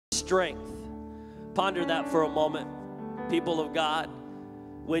strength. Ponder that for a moment, people of God.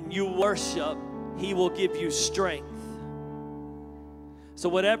 When you worship, he will give you strength. So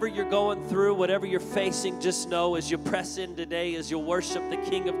whatever you're going through, whatever you're facing, just know as you press in today, as you worship the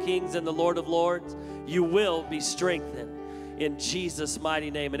King of Kings and the Lord of Lords, you will be strengthened in Jesus' mighty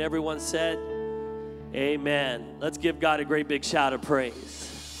name. And everyone said, amen. Let's give God a great big shout of praise.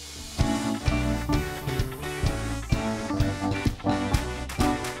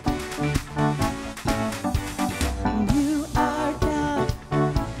 You are God,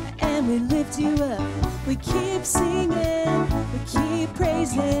 and we lift you up. We keep singing, we keep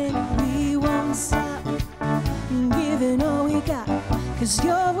praising, we won't stop giving all we got, 'cause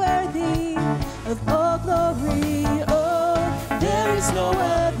you're worthy of all glory. Oh, there is no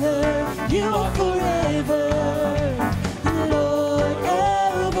other, you are forever, Lord,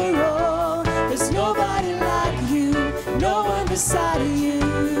 over all. There's nobody like you, no one beside you.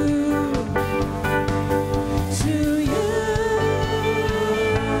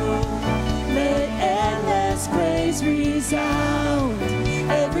 Resound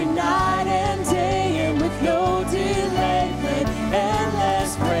every night and day, and with no delay, let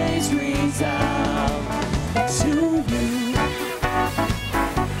endless praise resound to you.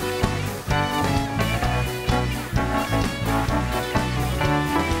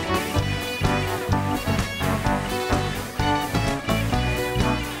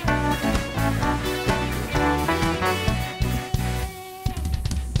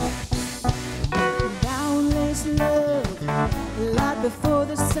 Boundless love, light before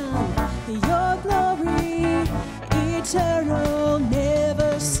the sun, your glory eternal,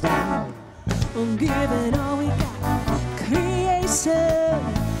 never stop. I'm giving all we got, creation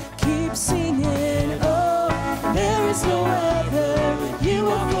keep singing. Oh, there is no other, you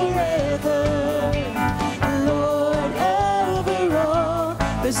are forever, Lord, over all.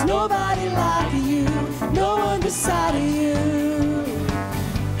 There's nobody like you, no one beside you.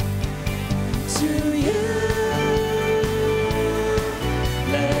 To you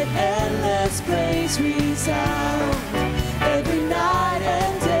praise resound every night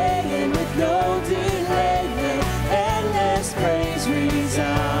and day, and with no delay, let endless praise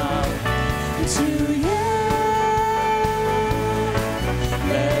resound to you.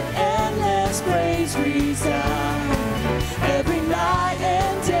 Let endless praise resound every night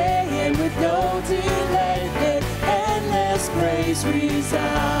and day, and with no delay, let endless praise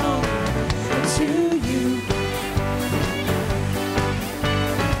resound to you.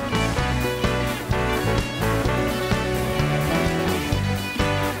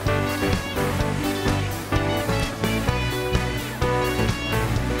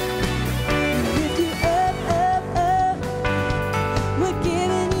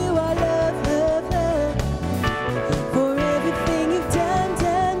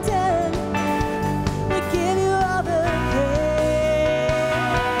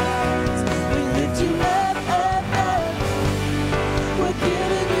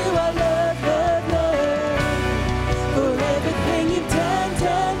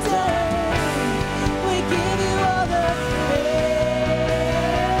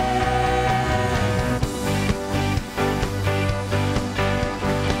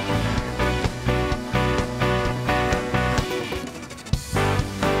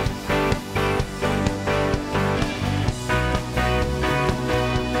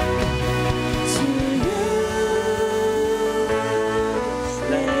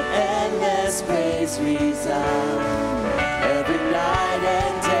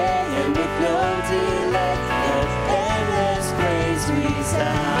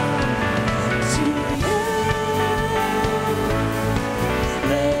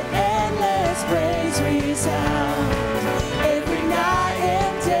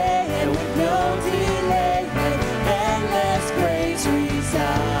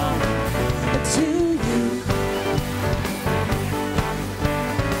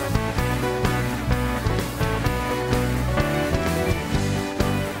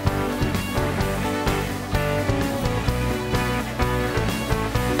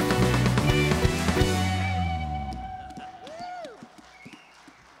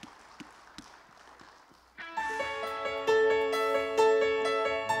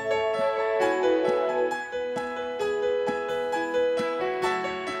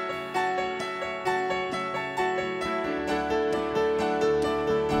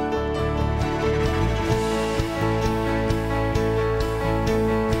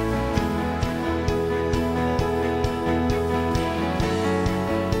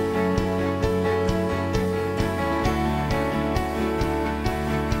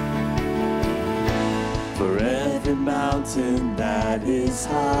 that is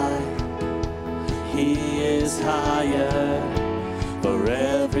high. He is higher. For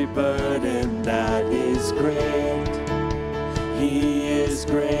every burden that is great, He is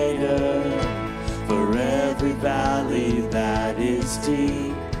greater. For every valley that is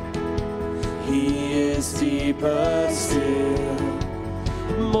deep, He is deeper still.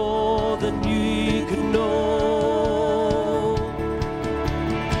 More than you could know.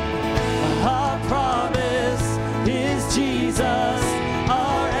 Our promise is Jesus.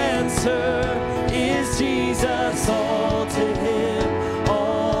 Our answer is Jesus. All to Him,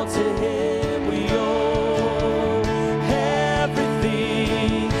 all to Him we owe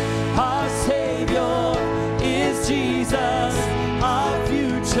everything. Our Savior is Jesus. Our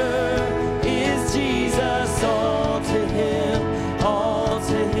future is Jesus. All to Him, all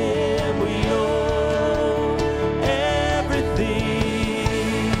to Him we owe everything.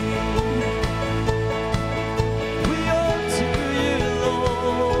 We owe to You,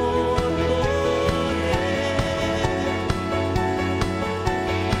 Lord, Lord, yeah.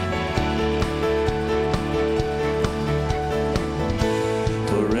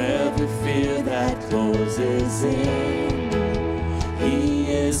 For every fear that closes in, He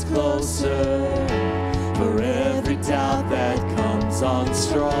is closer. For every doubt that comes on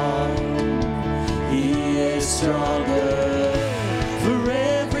strong, He is stronger. For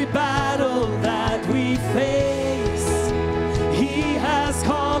every battle that we face, He has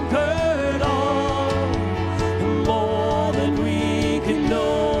conquered all, more than we can know.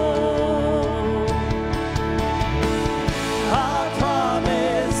 Our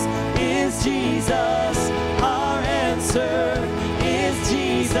promise is Jesus. Our answer is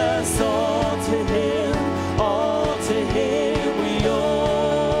Jesus. All to Him, all to Him we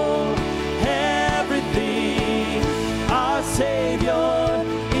owe everything. Our Savior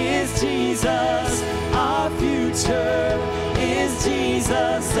is Jesus. Our future is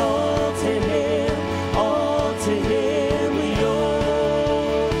Jesus. All to Him, all to Him we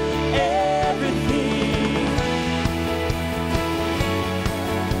owe everything.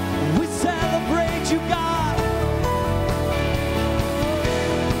 We celebrate You, God.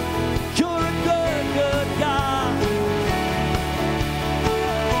 You're a good, good God.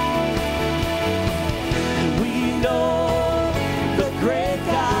 We know the great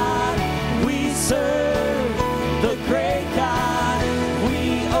God we serve, the great God we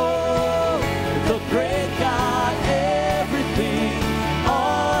owe, the great God everything,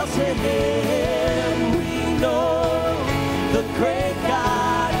 all to Him. We know the great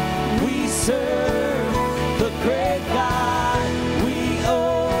God we serve, the great God we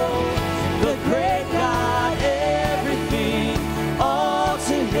owe, the great God everything, all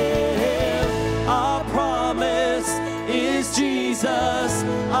to Him. Our promise is Jesus.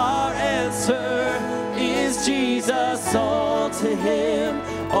 Our answer is Jesus. All to Him,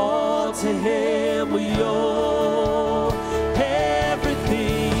 all to Him we owe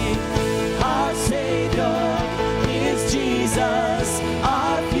everything. Our Savior is Jesus.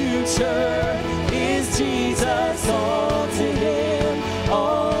 Our future is Jesus. All to Him,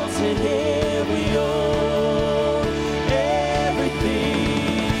 all to Him we owe everything.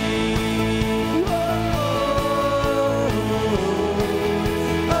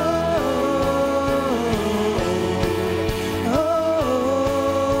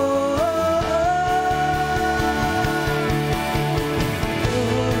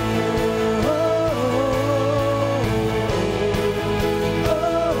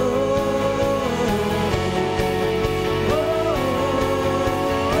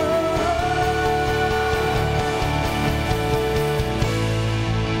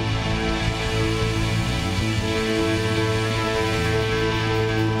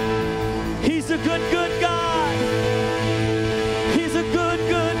 He's a good, good God. He's a good,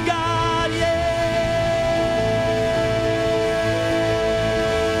 good God, yeah.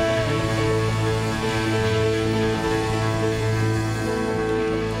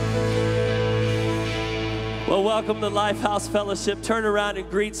 Well, welcome to Lifehouse Fellowship. Turn around and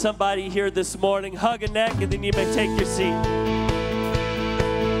greet somebody here this morning. Hug a neck, and then you may take your seat.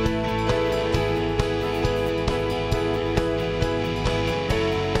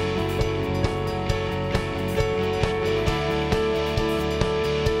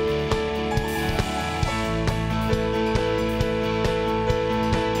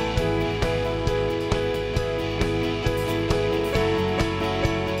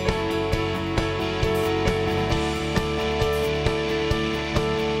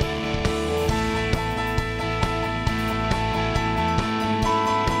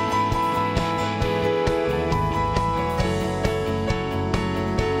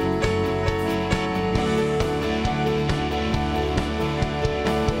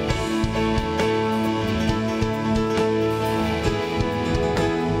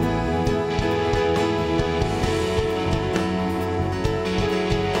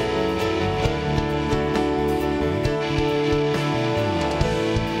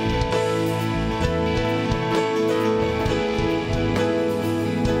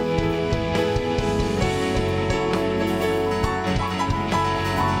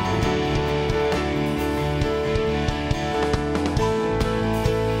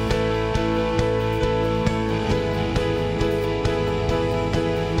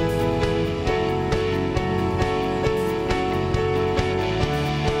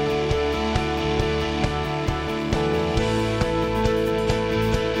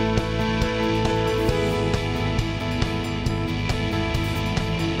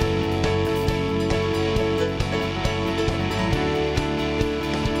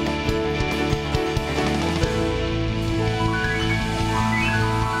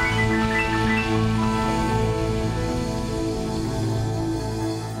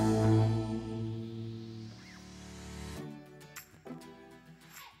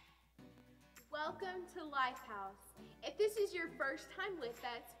 Lifehouse. If this is your first time with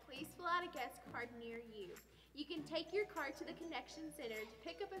us, please fill out a guest card near you. You can take your card to the Connection Center to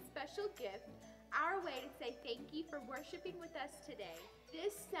pick up a special gift, our way to say thank you for worshiping with us today.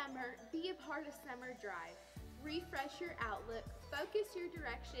 This summer, be a part of Summer Drive. Refresh your outlook, focus your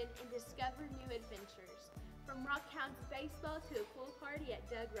direction, and discover new adventures. From Rock Hounds baseball to a pool party at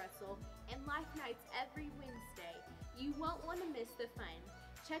Doug Russell and Life Nights every Wednesday, you won't want to miss the fun.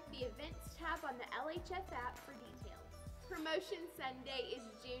 Check the events tab on the LHF app for details. Promotion Sunday is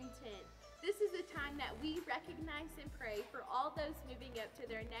June 10th. This is a time that we recognize and pray for all those moving up to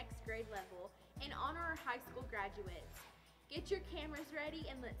their next grade level and honor our high school graduates. Get your cameras ready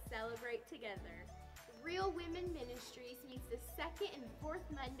and let's celebrate together. Real Women Ministries meets the second and fourth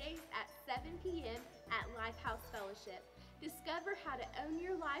Mondays at 7 p.m. at Lifehouse Fellowship. Discover how to own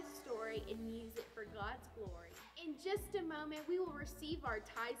your life story and use it for God's glory. In just a moment, we will receive our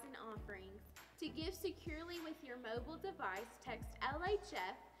tithes and offerings. To give securely with your mobile device, text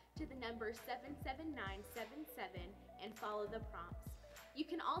LHF to the number 77977 and follow the prompts. You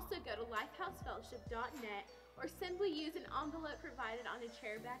can also go to lifehousefellowship.net or simply use an envelope provided on a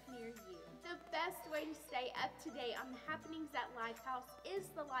chair back near you. The best way to stay up to date on the happenings at Lifehouse is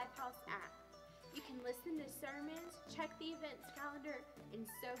the Lifehouse app. You can listen to sermons, check the events calendar, and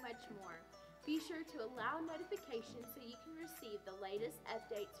so much more. Be sure to allow notifications so you can receive the latest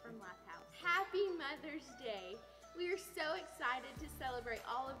updates from Lifehouse. Happy Mother's Day! We are so excited to celebrate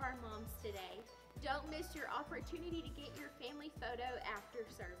all of our moms today. Don't miss your opportunity to get your family photo after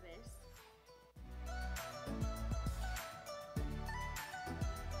service.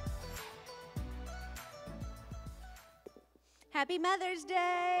 Happy Mother's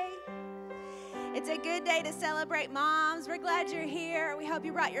Day! It's a good day to celebrate moms. We're glad you're here. We hope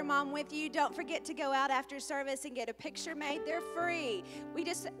you brought your mom with you. Don't forget to go out after service and get a picture made. They're free.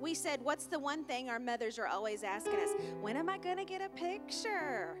 We said, what's the one thing our mothers are always asking us? When am I going to get a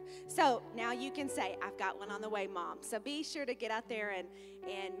picture? So now you can say, I've got one on the way, Mom. So be sure to get out there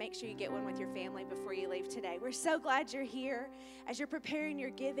and make sure you get one with your family before you leave today. We're so glad you're here. As you're preparing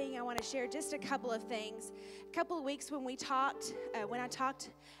your giving, I want to share just a couple of things. A couple of weeks when I talked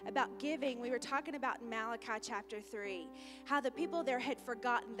about giving, we were talking about Malachi chapter 3, how the people there had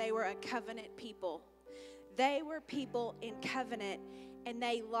forgotten they were a covenant people. They were people in covenant, and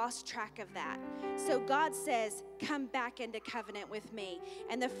they lost track of that. So God says, come back into covenant with me.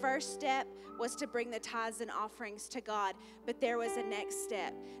 And the first step was to bring the tithes and offerings to God, but there was a next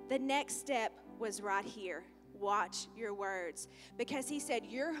step. The next step was right here. Watch your words, because he said,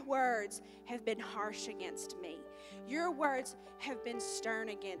 your words have been harsh against me. Your words have been stern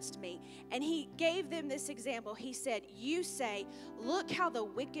against me. And he gave them this example. He said, you say, look how the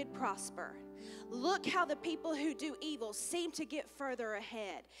wicked prosper. Look how the people who do evil seem to get further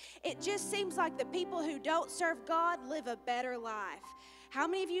ahead. It just seems like the people who don't serve God live a better life. How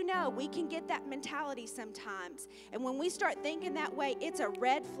many of you know we can get that mentality sometimes? And when we start thinking that way, it's a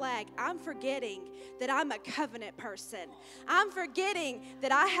red flag. I'm forgetting that I'm a covenant person. I'm forgetting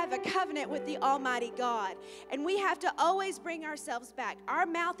that I have a covenant with the Almighty God. And we have to always bring ourselves back. Our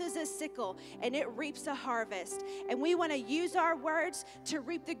mouth is a sickle, and it reaps a harvest. And we want to use our words to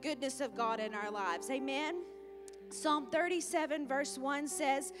reap the goodness of God in our lives. Amen? Psalm 37 verse 1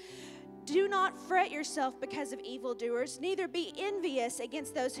 says, do not fret yourself because of evildoers, neither be envious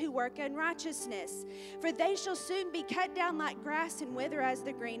against those who work unrighteousness. For they shall soon be cut down like grass and wither as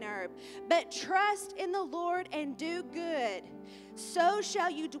the green herb. But trust in the Lord and do good. So shall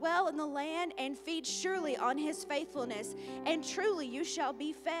you dwell in the land and feed surely on his faithfulness, and truly you shall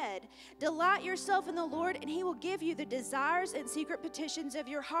be fed. Delight yourself in the Lord, and he will give you the desires and secret petitions of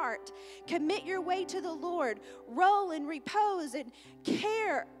your heart. Commit your way to the Lord. Roll and repose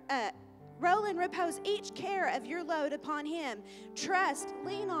each care of your load upon him. Trust,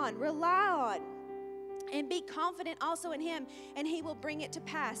 lean on, rely on, and be confident also in him, and he will bring it to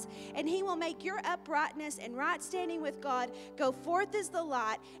pass. And he will make your uprightness and right standing with God go forth as the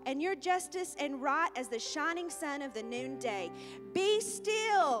light, and your justice and right as the shining sun of the noonday. Be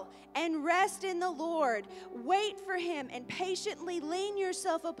still and rest in the Lord. Wait for him and patiently lean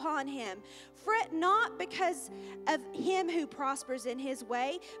yourself upon him. Fret not because of him who prospers in his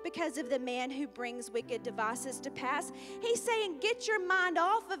way, because of the man who brings wicked devices to pass. He's saying, get your mind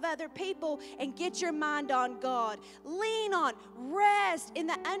off of other people and get your mind on God. Lean on, rest in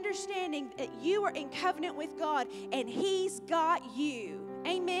the understanding that you are in covenant with God and he's got you.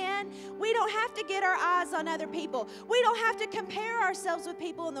 Amen. We don't have to get our eyes on other people. We don't have to compare ourselves with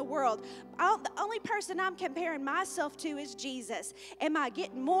people in the world. The only person I'm comparing myself to is Jesus. Am I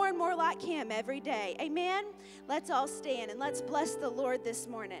getting more and more like him every day? Amen. Let's all stand and let's bless the Lord this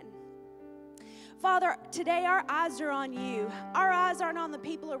morning. Father, today our eyes are on you. Our eyes aren't on the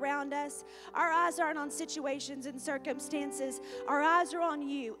people around us. Our eyes aren't on situations and circumstances. Our eyes are on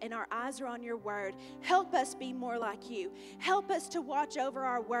you, and our eyes are on your word. Help us be more like you. Help us to watch over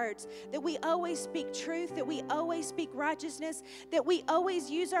our words, that we always speak truth, that we always speak righteousness, that we always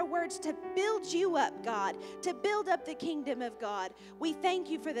use our words to build you up, God, to build up the kingdom of God. We thank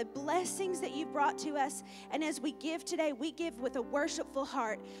you for the blessings that you've brought to us, and as we give today, we give with a worshipful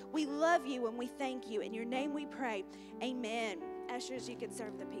heart. We love you and we thank you. In your name we pray. Amen. Ushers, you can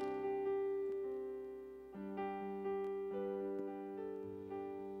serve the people.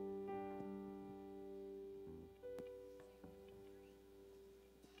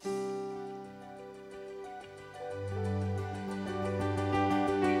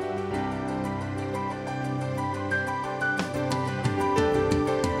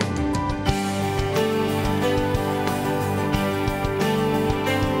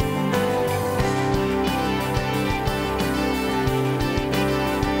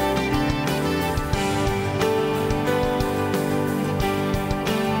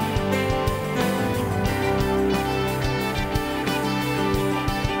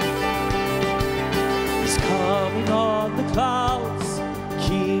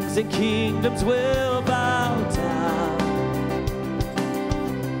 And kingdoms will bow down,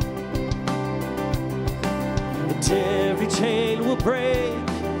 and every chain will break.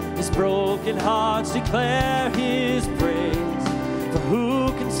 His broken hearts declare his praise. For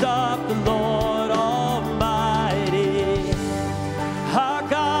who can stop the Lord Almighty? Our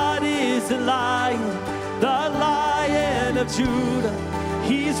God is the Lion of Judah.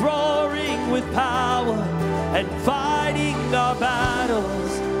 He's roaring with power and fighting our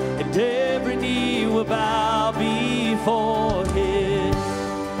battles. And every knee will bow before him.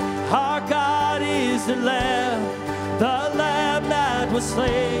 Our God is the Lamb that was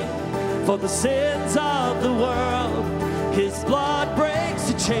slain for the sins of the world. His blood breaks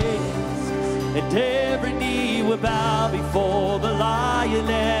the chains, and every knee will bow before the Lion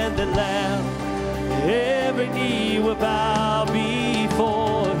and the Lamb. Every knee will bow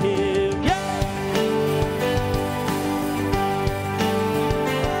before him.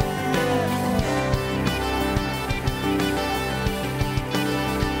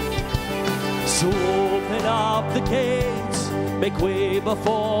 So open up the gates, make way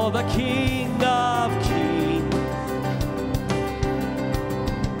before the King of Kings.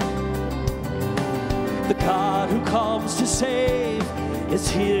 The God who comes to save is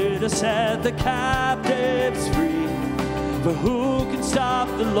here to set the captives free. For who can stop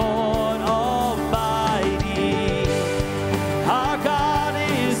the Lord Almighty? Our God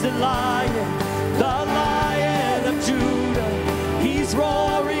is the Lion of Judah. He's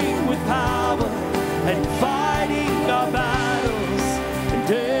roaring with power and fighting our battles,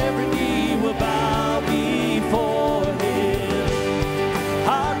 and every knee will bow before him.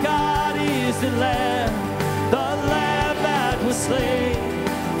 Our God is the Lamb that was slain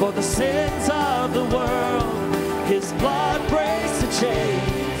for the sins of the world. His blood breaks the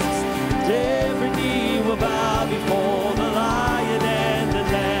chains, and every knee will bow before the Lion and the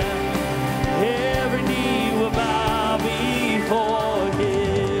Lamb. Every knee will bow before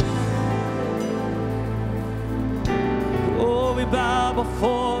him. Oh, we bow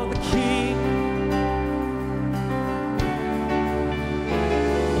before the King.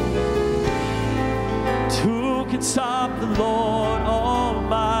 Who can stop the Lord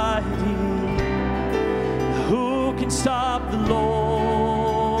Almighty? Who can stop the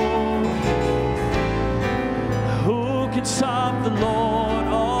Lord? Who can stop the Lord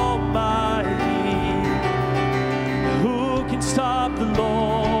Almighty? Who can stop the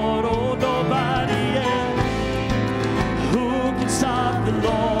Lord? Oh, nobody else. Who can stop the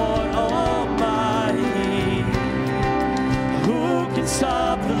Lord Almighty? Who can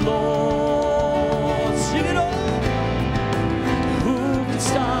stop the Lord? Sing it all. Who can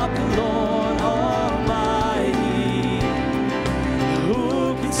stop the Lord Almighty?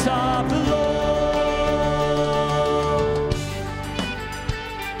 Who can stop the Lord?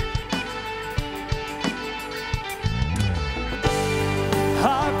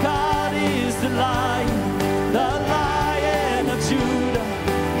 Our God is the Lion of Judah.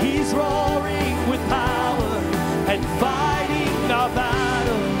 He's roaring with power and fighting our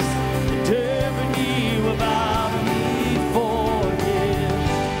battles, and every knee will bow before him.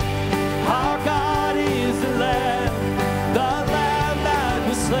 Our God is the Lamb that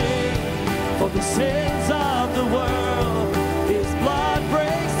was slain for the sins of the world. His blood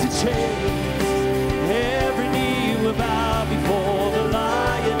breaks the chains. Every knee will bow before the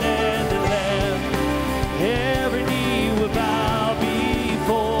Lion and the Lamb. Every knee will bow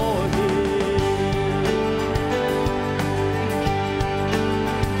before him.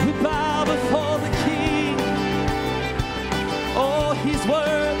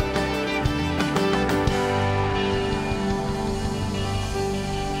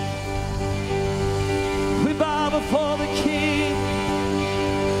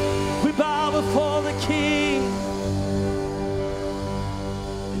 before the King,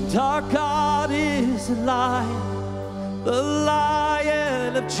 and our God is a lion, the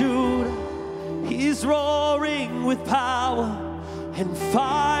Lion of Judah. He's roaring with power and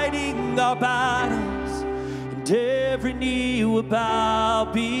fighting our battles, and every knee will bow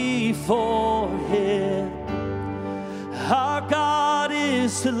before Him. Our God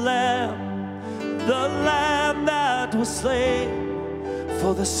is the Lamb that was slain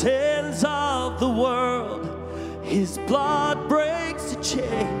for the sins of the world. His blood breaks the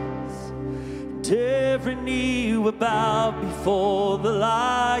chains, and every knee will bow before the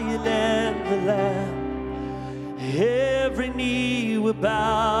Lion and the Lamb. Every knee will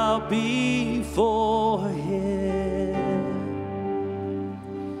bow before Him.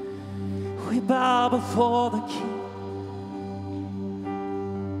 We bow before the King.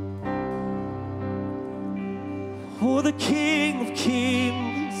 For the King of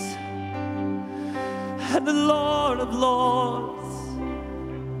Kings and the Lord of Lords,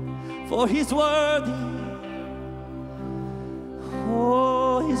 for He's worthy.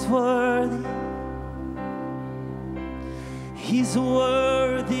 Oh, He's worthy. He's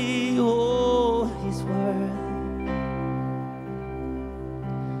worthy. Oh, He's worthy.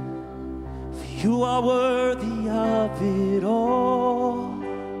 For You are worthy of it all.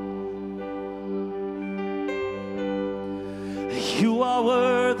 You are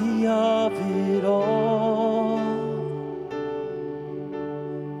worthy of it all.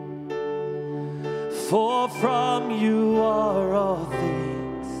 For from You are all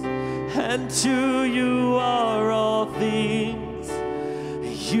things, and to You are all things.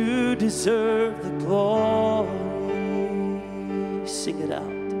 You deserve the glory. Sing it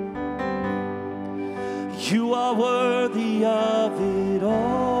out. You are worthy of it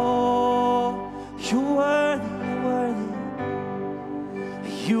all. You're worthy, You're worthy.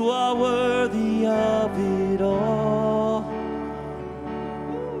 You are worthy of it all.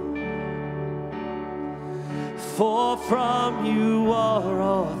 For from You are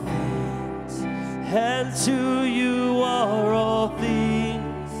all things, and to You are all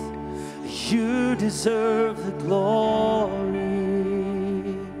things. You deserve the glory.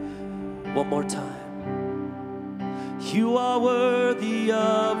 One more time. You are worthy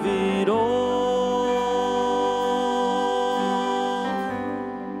of it all.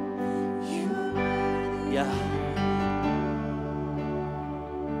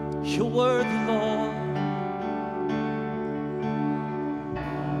 You're worthy, Lord.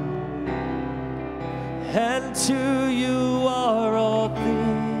 And to You are all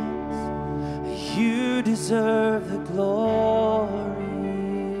things. You deserve the glory.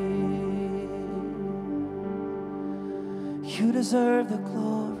 You deserve the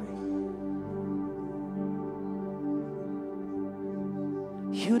glory.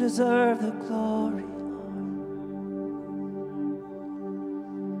 You deserve the glory.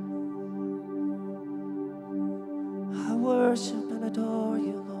 Worship and adore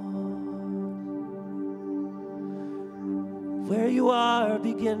You, Lord. Where you are,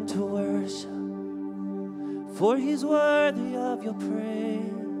 begin to worship, for He's worthy of your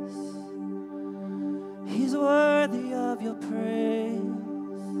praise. He's worthy of your praise.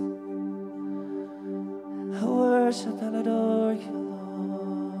 I worship and adore You, Lord.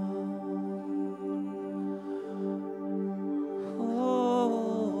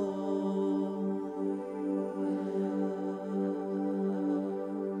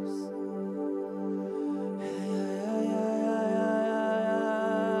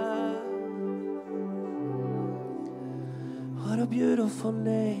 Beautiful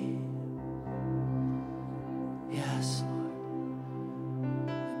name. Yes, Lord. We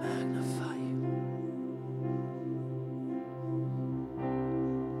magnify You.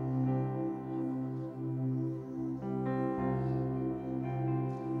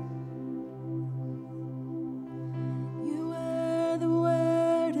 You were the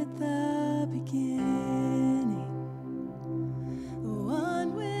Word at the beginning, one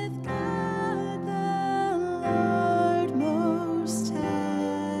with God the Lord Most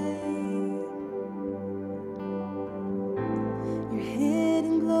High.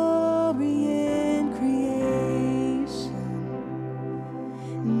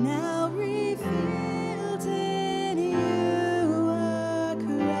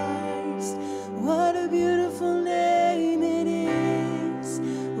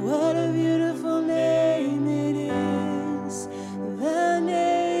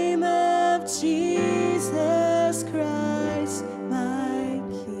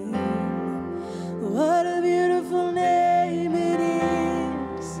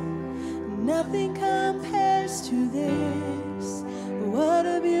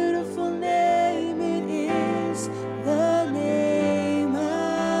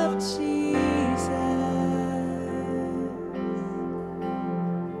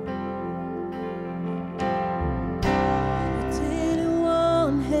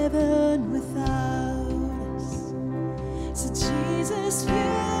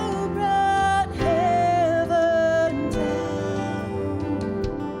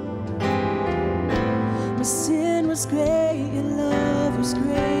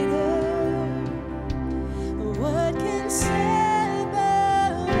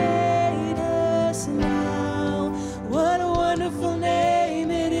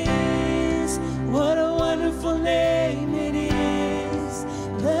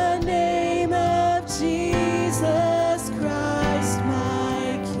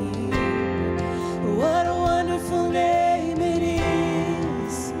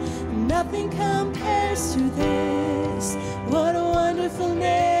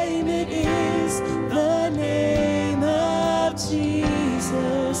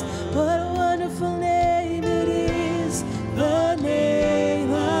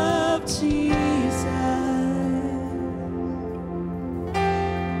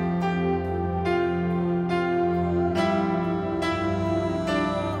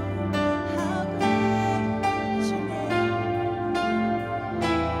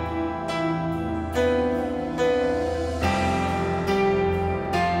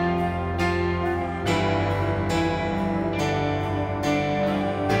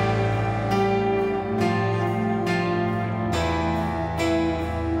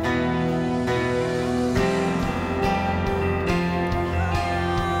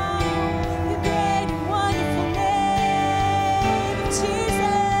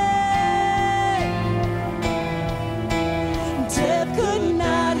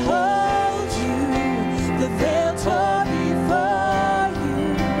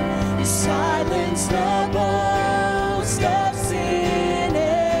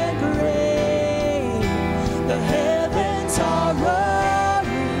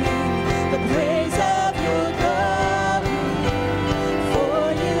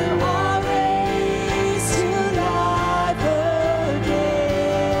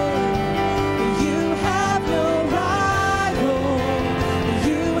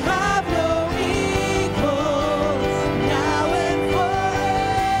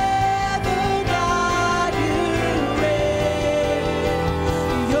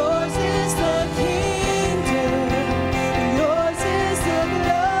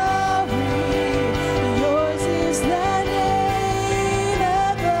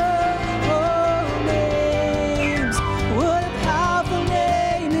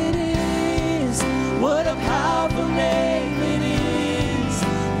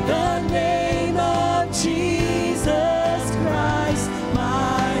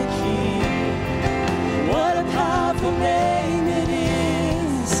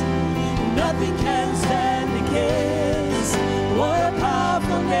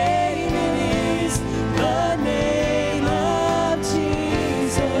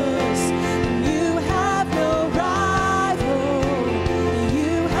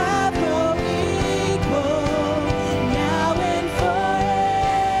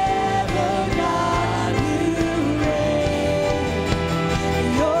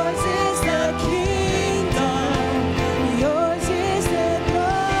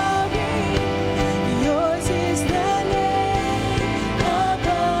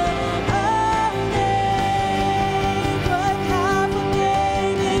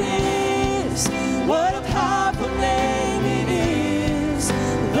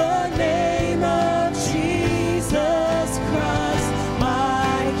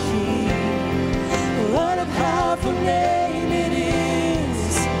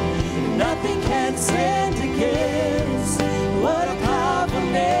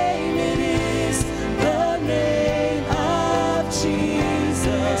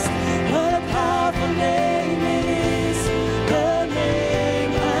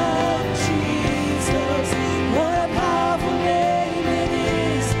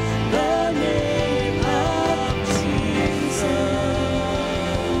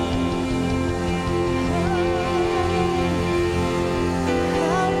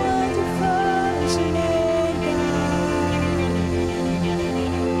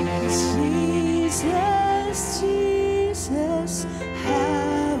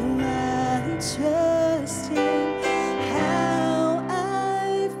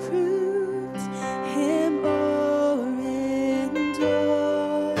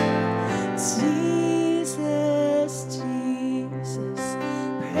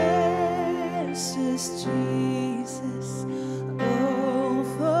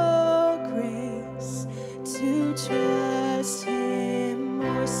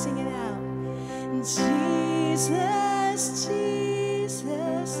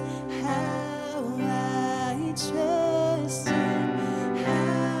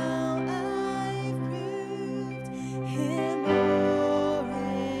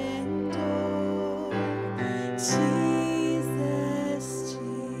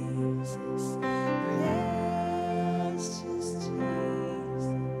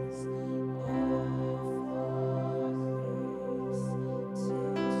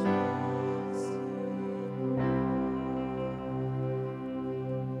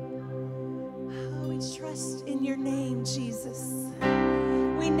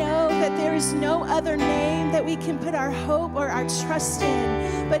 that there is no other name that we can put our hope or our trust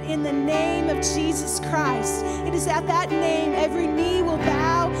in, but in the name of Jesus Christ. It is at that name every knee will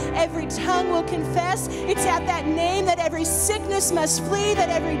bow, every tongue will confess. It's at that name that every sickness must flee, that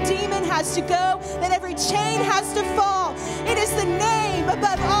every demon has to go, that every chain has to fall. It is the name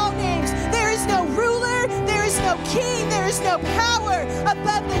above all names. There is no ruler, there is no king, there is no power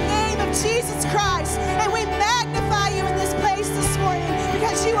above the name of Jesus Christ. And we magnify you in this place this morning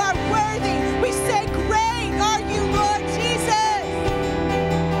because you are worthy. We say, great are you, Lord Jesus.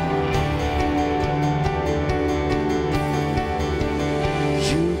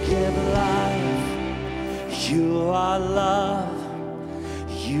 You give life, you are love,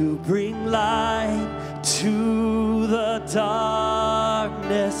 you bring light to the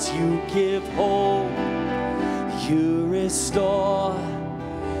darkness, you give hope, you restore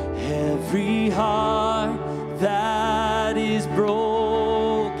every heart that is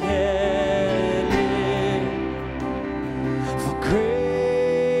broken. For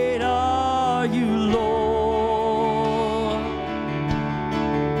great are you, Lord.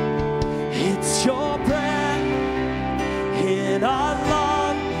 It's your breath in our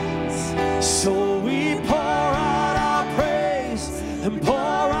lungs, so we pour out our praise and pour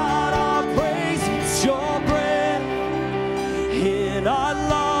out our praise. It's your breath in our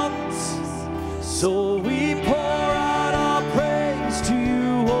lungs, so we pour out our praise to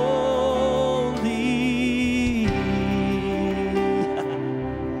you only.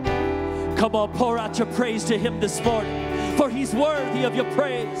 Come on, pour out your praise to him this morning, for he's worthy of your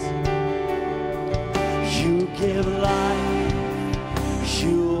praise. You give life,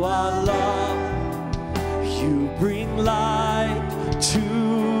 you are love, you bring light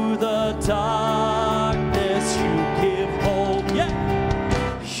to the darkness, you give hope, yeah.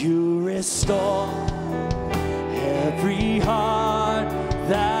 You restore every heart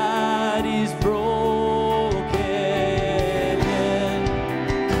that is broken.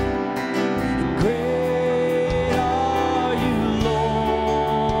 Great are you,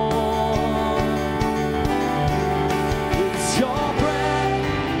 Lord. It's your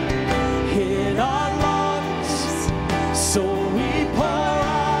breath in our lungs, so we pour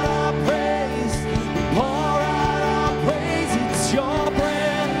out our praise, pour out our praise. It's your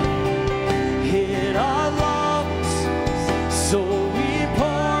breath in our lungs, so we pour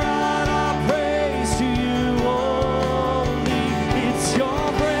out our praise to you only. It's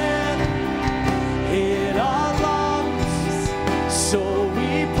your breath in our lungs, so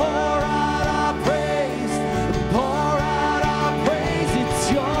we pour out our praise, pour out our praise.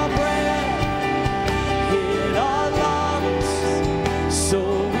 It's your breath in our lungs, so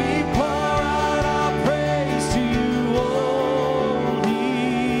we pour out our praise to you only.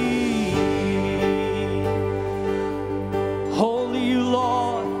 Holy you,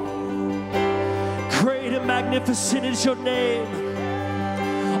 Lord, great and magnificent is your name.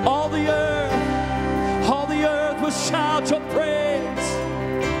 All the earth will shout your praise.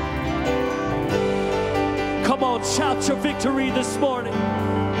 Come on, shout your victory this morning.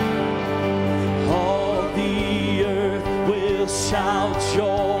 All the earth will shout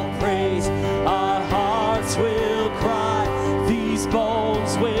your praise. Our hearts will cry, these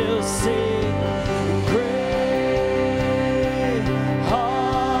bones will sing. Great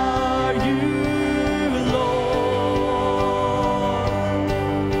are you, Lord.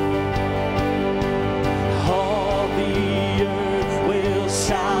 All the earth will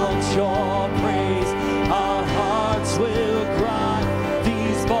shout your praise. Our hearts will cry,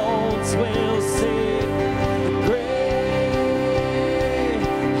 these bones will sing. Great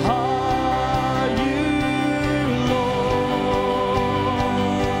are you, Lord.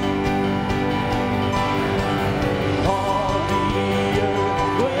 All the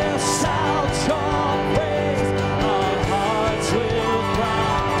earth will shout your praise. Our hearts will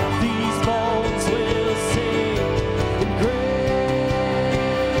cry, these bones will sing. Great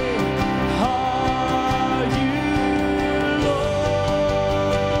are you, Lord.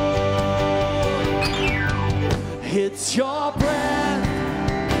 It's your breath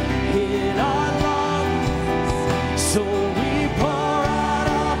in our lungs, so we pour out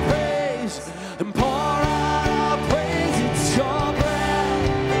our praise and pour out our praise. It's your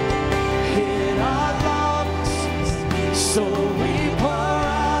breath in our lungs, so we pour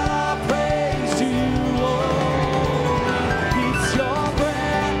out our praise to you, Lord. It's your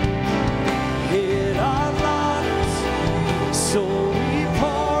breath in our lungs, so we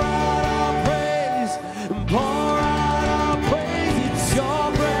pour out our praise and pour out our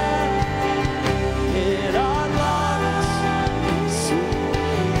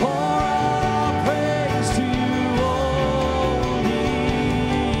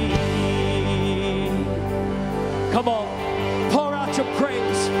Come on. Pour out your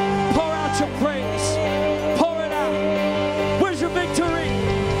praise. Pour out your praise. Pour it out. Where's your victory?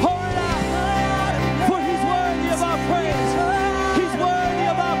 Pour it out. For He's worthy of our praise. He's worthy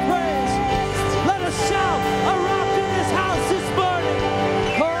of our praise. Let us shout a rock in this house this morning.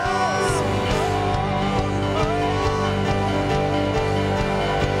 For us.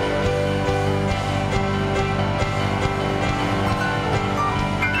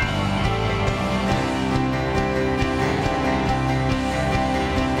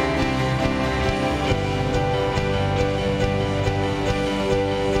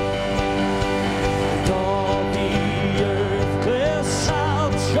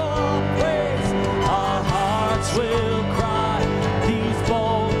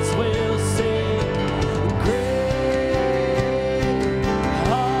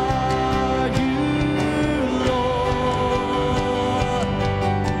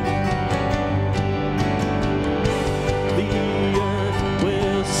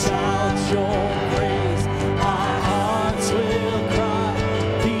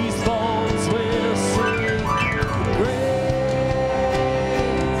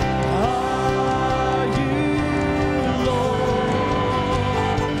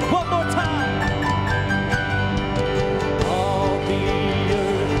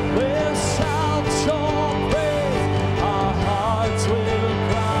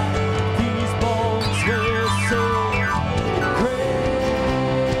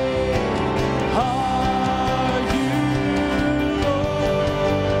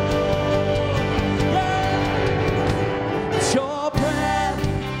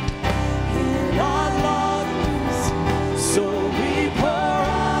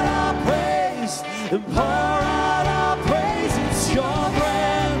 And pour out our praise, it's your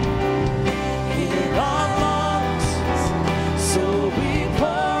breath in our lungs. So we pour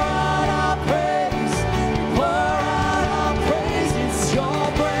out our praise, pour out our praise, it's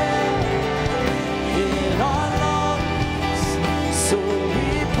your breath in our lungs. So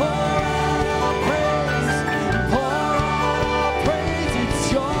we pour out our praise, pour out our praise, it's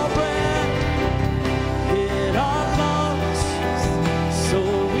your breath in our lungs. So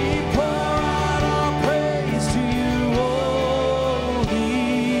we pour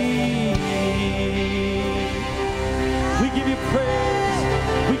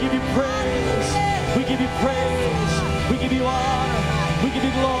we give you praise, we give you honor, we give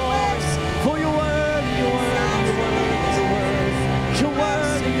you glory, for your word, your word, your word, your word, your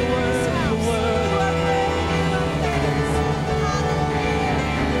word, your word, your word.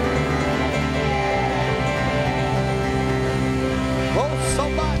 Oh,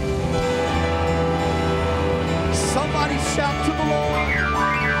 somebody shout to the Lord.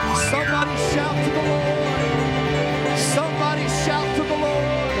 Somebody shout to the Lord. Somebody shout to the Lord.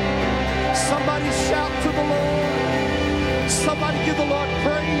 Somebody shout to the Lord. Somebody give the Lord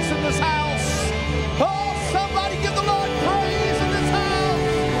praise in this house. Oh, somebody give the Lord praise in this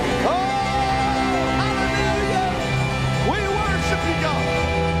house. Oh, hallelujah. We worship you, God.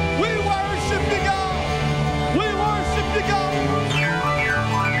 We worship you, God. We worship you, God.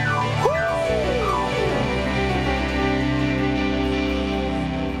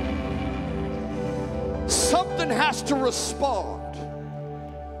 Woo. Something has to respond.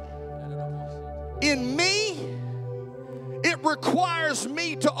 In me, it requires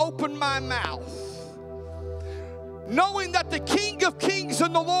me to open my mouth, knowing that the King of Kings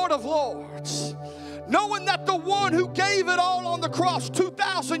and the Lord of Lords, knowing that the one who gave it all on the cross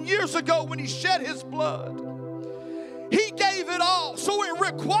 2,000 years ago when He shed His blood, He gave it all. So it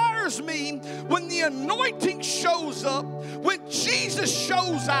requires me, when the anointing shows up, when Jesus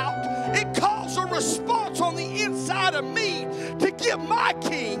shows out, it calls a response on the inside of me to give my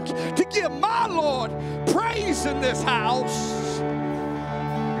King, to give my Lord praise in this house.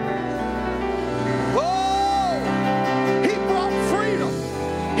 Oh, He brought freedom.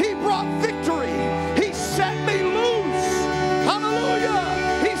 He brought victory. He set me loose.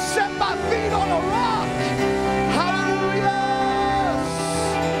 Hallelujah. He set my feet on a rock.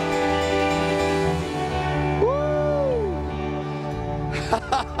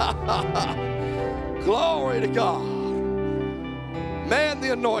 Glory to God. Man,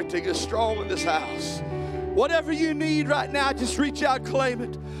 the anointing is strong in this house. Whatever you need right now, just reach out, claim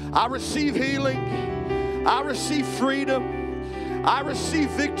it. I receive healing. I receive freedom. I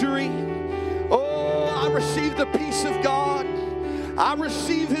receive victory. Oh, I receive the peace of God. I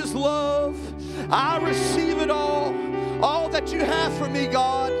receive His love. I receive it all. All that you have for me,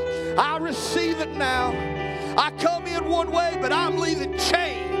 God. I receive it now. I come in one way, but I'm leaving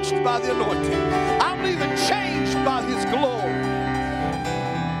changed by the anointing. I'm leaving changed by His glory.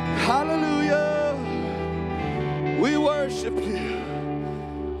 Hallelujah. worship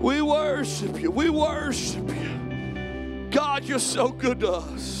you. We worship you. We worship you. God, you're so good to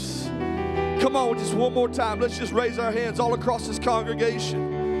us. Come on, just one more time. Let's just raise our hands all across this congregation.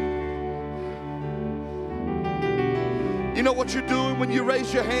 You know what you're doing when you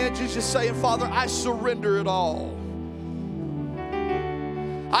raise your hands? You're just saying, Father, I surrender it all.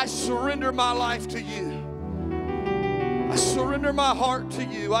 I surrender my life to you. I surrender my heart to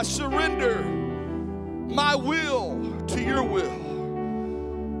you. I surrender my will to your will.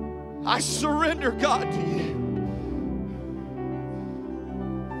 I surrender, God, to you.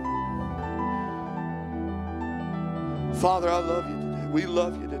 Father, I love you today. We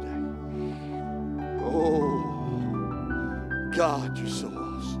love you today. Oh, God, you're so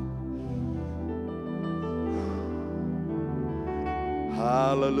awesome.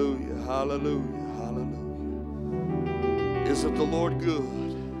 Hallelujah, hallelujah, hallelujah. Isn't the Lord good?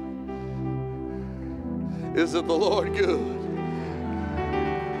 Isn't the Lord good?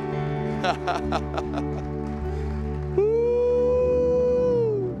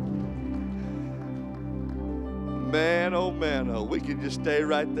 Man, oh man, oh, we could just stay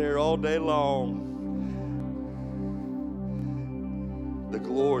right there all day long. The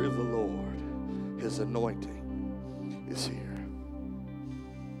glory of the Lord, His anointing is here.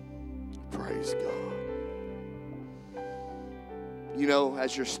 Praise God. You know,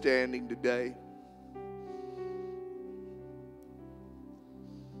 as you're standing today,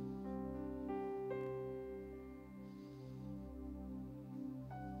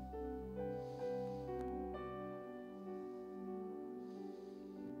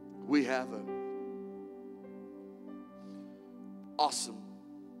 we have an awesome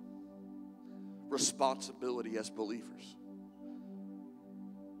responsibility as believers.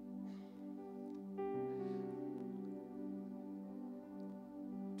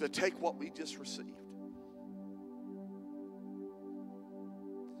 To take what we just received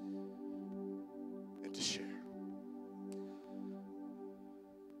and to share.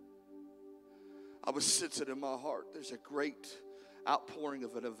 I was sensing in my heart there's a great outpouring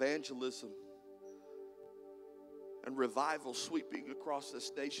of an evangelism and revival sweeping across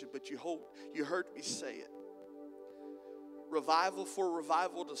this nation, but you heard me say it. Revival, for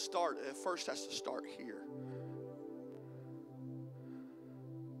revival to start, it first has to start here.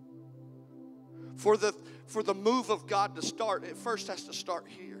 For the move of God to start, it first has to start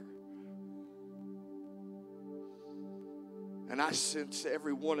here. And I sense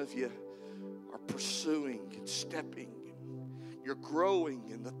every one of you are pursuing and stepping. You're growing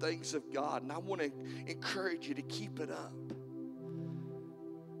in the things of God. And I want to encourage you to keep it up.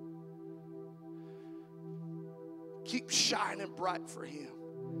 Keep shining bright for Him.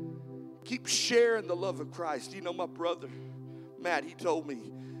 Keep sharing the love of Christ. You know, my brother, Matt, he told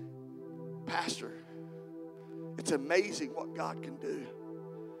me, Pastor, it's amazing what God can do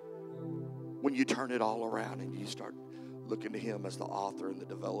when you turn it all around and you start looking to Him as the author and the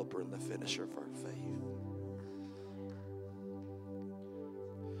developer and the finisher of our faith.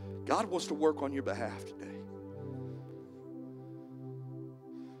 God wants to work on your behalf today.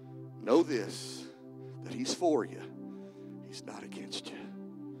 Know this, that He's for you. He's not against you.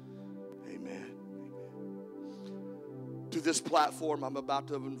 Amen. Amen. To this platform, I'm about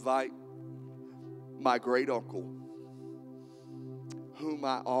to invite my great uncle, whom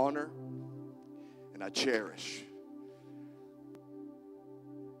I honor and I cherish.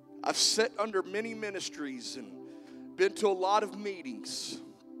 I've sat under many ministries and been to a lot of meetings.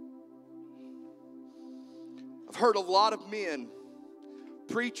 I've heard a lot of men,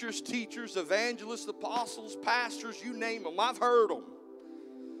 preachers, teachers, evangelists, apostles, pastors, you name them. I've heard them.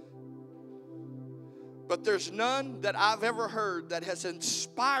 But there's none that I've ever heard that has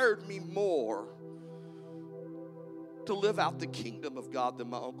inspired me more to live out the kingdom of God than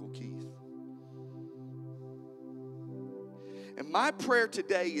my Uncle Keith. And my prayer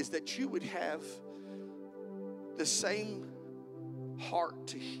today is that you would have the same heart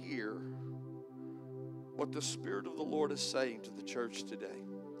to hear what the Spirit of the Lord is saying to the church today.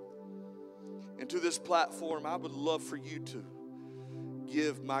 And to this platform, I would love for you to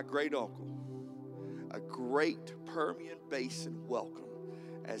give my great uncle a great Permian Basin welcome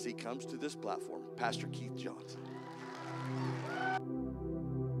as he comes to this platform, Pastor Keith Johnson.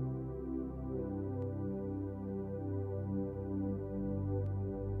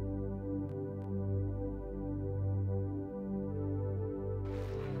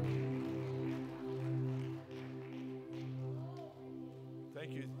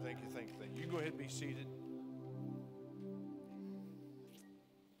 Thank you. You can go ahead and be seated.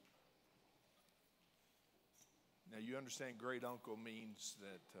 Now, you understand great uncle means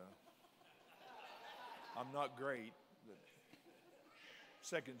that I'm not great,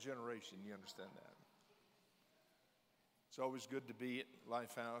 second generation, you understand that. It's always good to be at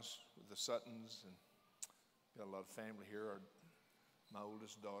Lifehouse with the Suttons, and got a lot of family here. My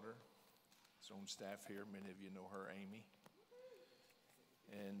oldest daughter is on staff here. Many of you know her, Amy.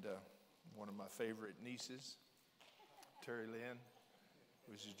 And one of my favorite nieces, Terry Lynn,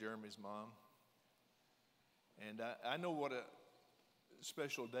 which is Jeremy's mom. And I know what a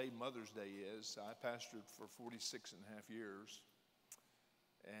special day Mother's Day is. I pastored for 46 and a half years.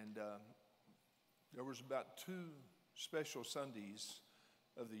 And there was about 2 special Sundays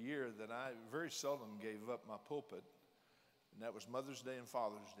of the year that I very seldom gave up my pulpit. And that was Mother's Day and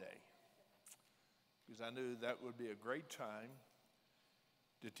Father's Day. Because I knew that would be a great time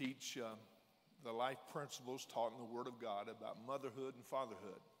to teach the life principles taught in the Word of God about motherhood and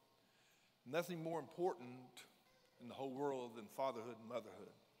fatherhood. Nothing more important in the whole world than fatherhood and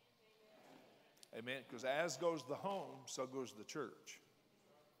motherhood. Amen. Because as goes the home, so goes the church.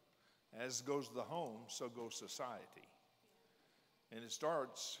 As goes the home, so goes society. And it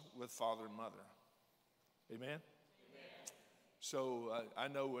starts with father and mother. Amen? Amen. So I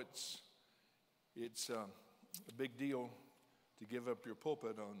know it's a big deal to give up your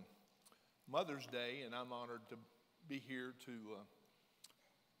pulpit on Mother's Day, and I'm honored to be here to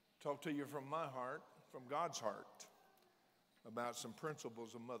talk to you from my heart, from God's heart, about some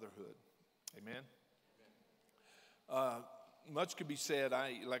principles of motherhood. Amen? Much could be said.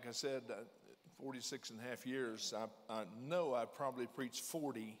 Like I said, 46 and a half years, I know I probably preached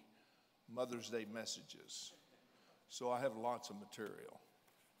 40 Mother's Day messages. So I have lots of material.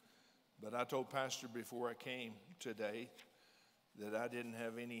 But I told Pastor before I came today that I didn't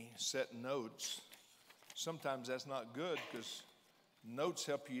have any set notes. Sometimes that's not good because notes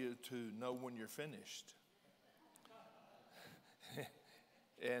help you to know when you're finished.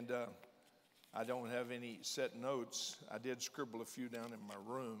 And I don't have any set notes. I did scribble a few down in my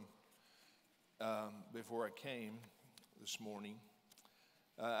room before I came this morning.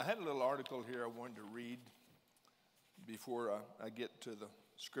 I had a little article here I wanted to read before I get to the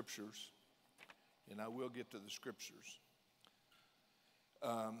scriptures, and I will get to the scriptures.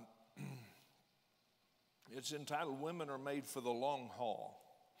 It's entitled, Women Are Made for the Long Haul.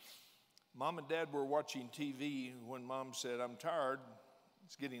 Mom and Dad were watching TV when Mom said, I'm tired.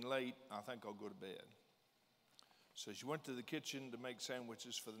 It's getting late. I think I'll go to bed. So she went to the kitchen to make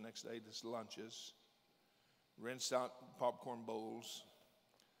sandwiches for the next day's lunches, rinsed out popcorn bowls,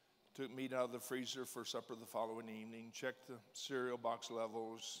 took meat out of the freezer for supper the following evening, checked the cereal box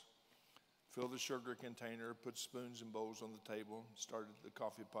levels, filled the sugar container, put spoons and bowls on the table, started the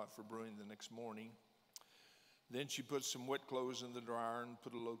coffee pot for brewing the next morning. Then she put some wet clothes in the dryer and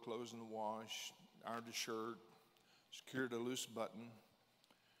put a load of clothes in the wash, ironed a shirt, secured a loose button.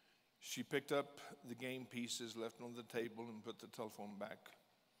 She picked up the game pieces left on the table and put the telephone back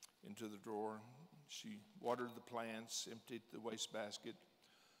into the drawer. She watered the plants, emptied the wastebasket,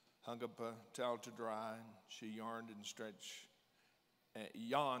 hung up a towel to dry. She yawned and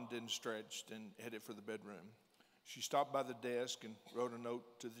stretched and headed for the bedroom. She stopped by the desk and wrote a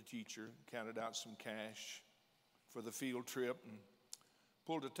note to the teacher, counted out some cash for the field trip, and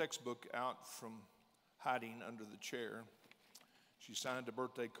pulled a textbook out from hiding under the chair. She signed a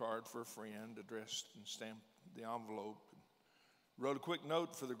birthday card for a friend, addressed and stamped the envelope, and wrote a quick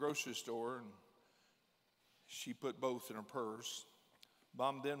note for the grocery store, and she put both in her purse.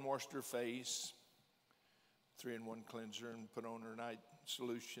 Mom then washed her face, 3-in-1 cleanser, and put on her night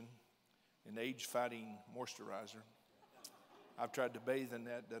solution, an age-fighting moisturizer. I've tried to bathe in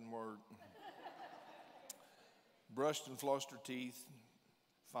that, doesn't work. Brushed and flossed her teeth,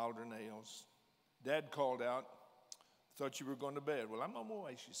 filed her nails. Dad called out, thought you were going to bed. Well, I'm on my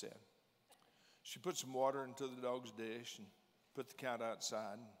way, she said. She put some water into the dog's dish and put the cat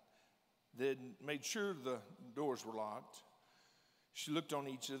outside, then made sure the doors were locked. She looked on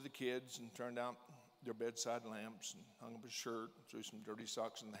each of the kids and turned out their bedside lamps and hung up a shirt, threw some dirty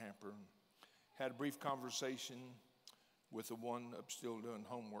socks in the hamper, and had a brief conversation with the one up still doing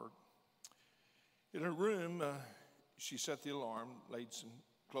homework. In her room, she set the alarm, laid some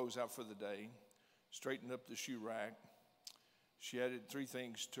clothes out for the day, straightened up the shoe rack. She added 3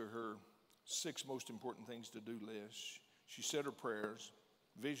 things to her 6 most important things to do list. She said her prayers,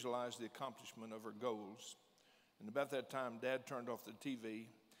 visualized the accomplishment of her goals. And about that time, Dad turned off the TV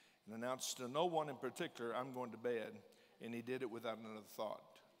and announced to no one in particular, I'm going to bed. And he did it without another thought.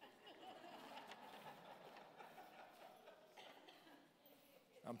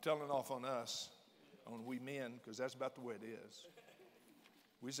 I'm telling off on us, on we men, because that's about the way it is.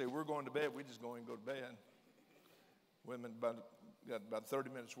 We say we're going to bed, we just go and go to bed. Women got about 30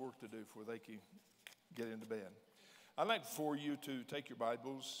 minutes work to do before they can get into bed. I'd like for you to take your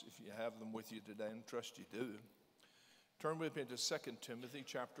Bibles, if you have them with you today, and trust you do. Turn with me to 2 Timothy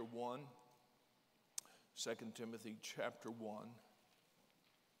chapter 1. 2 Timothy chapter 1.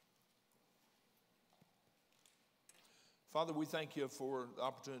 Father, we thank you for the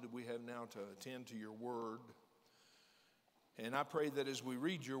opportunity we have now to attend to your word. And I pray that as we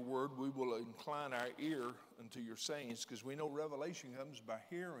read your word, we will incline our ear unto your sayings, because we know revelation comes by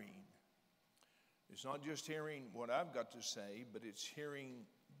hearing. It's not just hearing what I've got to say, but it's hearing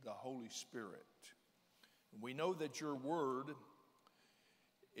the Holy Spirit. We know that your word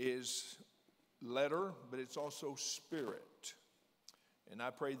is letter, but it's also spirit. And I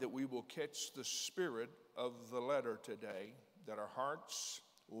pray that we will catch the spirit of the letter today, that our hearts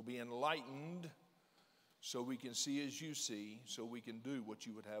will be enlightened so we can see as you see, so we can do what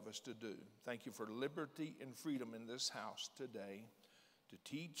you would have us to do. Thank you for liberty and freedom in this house today to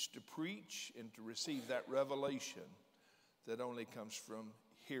teach, to preach, and to receive that revelation that only comes from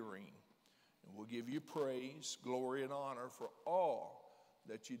hearing. And we'll give you praise, glory, and honor for all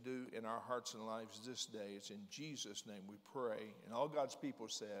that you do in our hearts and lives this day. It's in Jesus' name we pray. And all God's people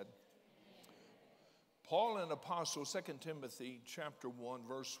said, amen. Paul, an apostle, 2 Timothy chapter 1,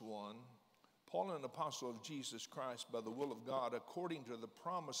 verse 1. Paul, an apostle of Jesus Christ by the will of God, according to the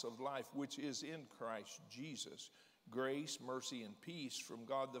promise of life which is in Christ Jesus, grace, mercy, and peace from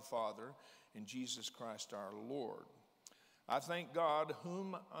God the Father and Jesus Christ our Lord. I thank God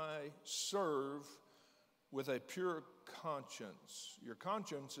whom I serve with a pure conscience. Your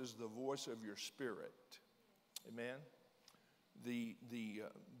conscience is the voice of your spirit. Amen. The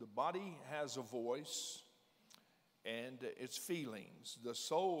body has a voice and its feelings. The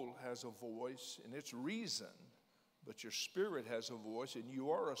soul has a voice and its reason, but your spirit has a voice, and you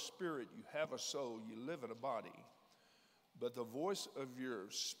are a spirit, you have a soul, you live in a body. But the voice of your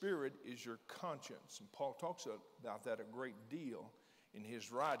spirit is your conscience. And Paul talks about that a great deal in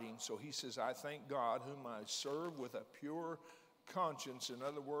his writing. So he says, I thank God whom I serve with a pure conscience. In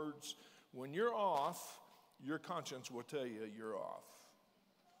other words, when you're off, your conscience will tell you you're off.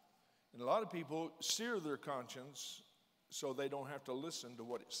 And a lot of people sear their conscience so they don't have to listen to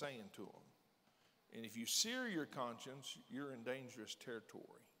what it's saying to them. And if you sear your conscience, you're in dangerous territory.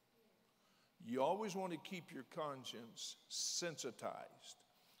 You always want to keep your conscience sensitized,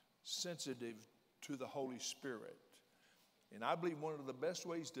 sensitive to the Holy Spirit. And I believe one of the best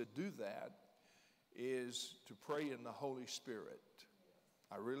ways to do that is to pray in the Holy Spirit.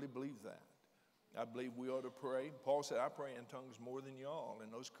 I really believe that. I believe we ought to pray. Paul said, I pray in tongues more than you all.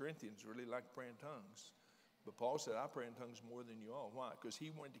 And those Corinthians really like praying tongues. But Paul said, I pray in tongues more than you all. Why? Because he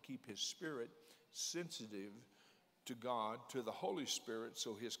wanted to keep his spirit sensitive to God, to the Holy Spirit,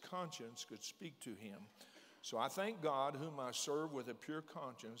 so his conscience could speak to him. So I thank God whom I serve with a pure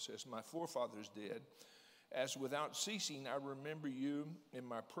conscience, as my forefathers did, as without ceasing I remember you in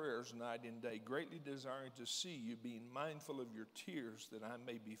my prayers night and day, greatly desiring to see you, being mindful of your tears, that I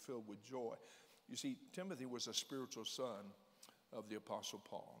may be filled with joy. You see, Timothy was a spiritual son of the Apostle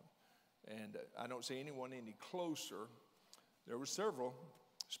Paul. And I don't see anyone any closer. There were several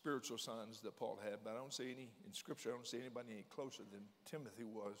spiritual sons that Paul had, but I don't see any, in Scripture, I don't see anybody any closer than Timothy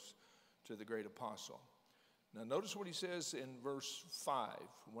was to the great apostle. Now notice what he says in verse 5.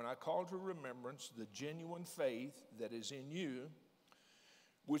 When I call to remembrance the genuine faith that is in you,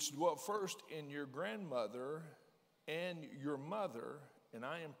 which dwelt first in your grandmother and your mother, and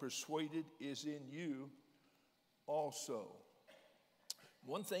I am persuaded is in you also.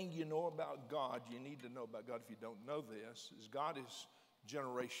 One thing you know about God, you need to know about God if you don't know this, is God is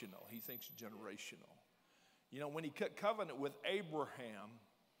generational. He thinks generational. You know, when he cut covenant with Abraham,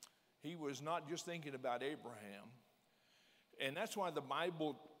 he was not just thinking about Abraham. And that's why the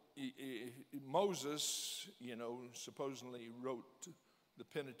Bible, Moses, you know, supposedly wrote the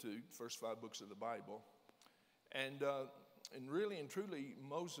Pentateuch, first 5 books of the Bible. And really and truly,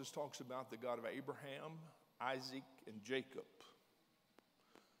 Moses talks about the God of Abraham, Isaac, and Jacob.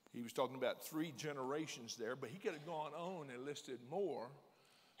 He was talking about 3 generations there, but he could have gone on and listed more.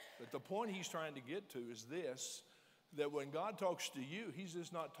 But the point he's trying to get to is this, that when God talks to you, he's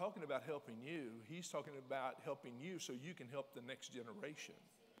just not talking about helping you. He's talking about helping you so you can help the next generation.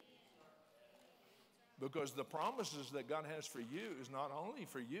 Because the promises that God has for you is not only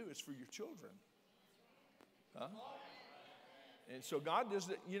for you, it's for your children. Huh? And so God does,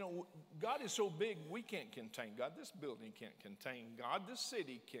 you know, God is so big we can't contain God. This building can't contain God. This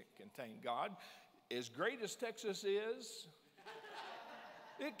city can't contain God. As great as Texas is,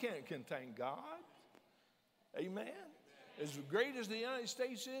 it can't contain God. Amen. As great as the United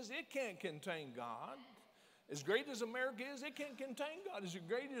States is, it can't contain God. As great as America is, it can't contain God. As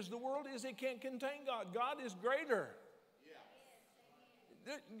great as the world is, it can't contain God. God is greater.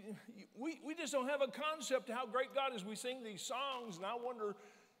 we just don't have a concept of how great God is. We sing these songs, and I wonder,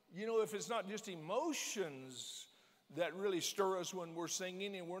 if it's not just emotions that really stir us when we're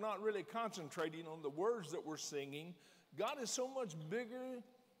singing, and we're not really concentrating on the words that we're singing. God is so much bigger.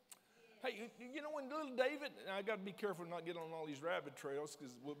 Hey, when little David, and I got to be careful not get on all these rabbit trails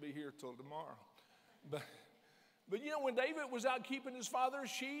because we'll be here till tomorrow. But when David was out keeping his father's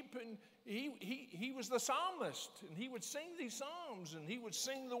sheep, and he was the psalmist, and he would sing these psalms, and he would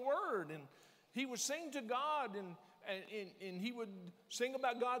sing the word, and he would sing to God, and he would sing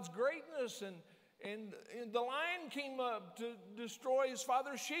about God's greatness, and the lion came up to destroy his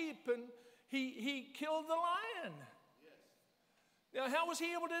father's sheep, and he killed the lion. Now, how was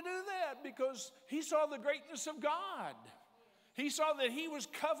he able to do that? Because he saw the greatness of God. He saw that he was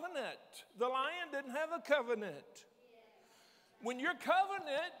covenant. The lion didn't have a covenant. When you're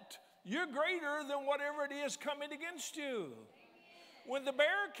covenant, you're greater than whatever it is coming against you. When the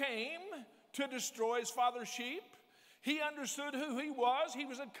bear came to destroy his father's sheep, he understood who he was. He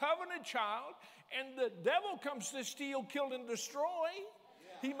was a covenant child, and the devil comes to steal, kill, and destroy.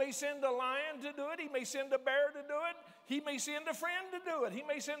 He may send a lion to do it. He may send a bear to do it. He may send a friend to do it. He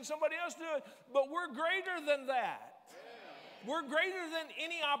may send somebody else to do it. But we're greater than that. We're greater than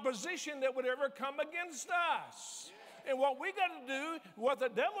any opposition that would ever come against us. And what we got to do, what the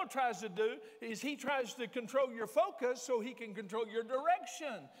devil tries to do, is he tries to control your focus so he can control your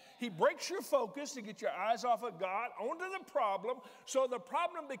direction. He breaks your focus to get your eyes off of God onto the problem, so the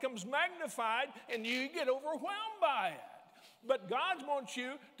problem becomes magnified and you get overwhelmed by it. But God wants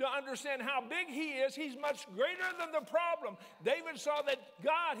you to understand how big he is. He's much greater than the problem. David saw that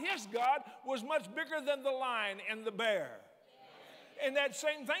God, his God, was much bigger than the lion and the bear. And that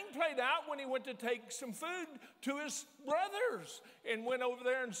same thing played out when he went to take some food to his brothers and went over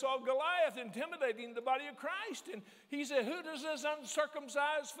there and saw Goliath intimidating the body of Christ. And he said, who does this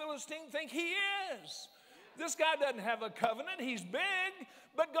uncircumcised Philistine think he is? This guy doesn't have a covenant. He's big,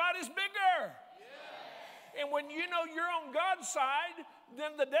 but God is bigger. And when you know you're on God's side,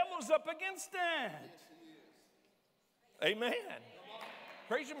 then the devil's up against it. Amen.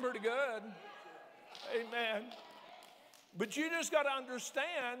 Praise him pretty good. Amen. But you just got to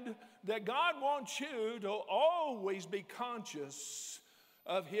understand that God wants you to always be conscious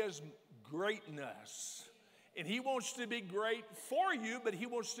of his greatness. And he wants to be great for you, but he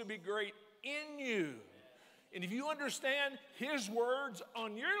wants to be great in you. And if you understand his words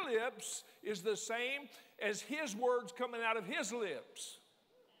on your lips is the same as his words coming out of his lips.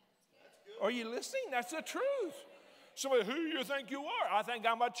 Are you listening? That's the truth. Somebody, who do you think you are? I think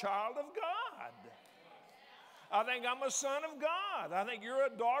I'm a child of God. I think I'm a son of God. I think you're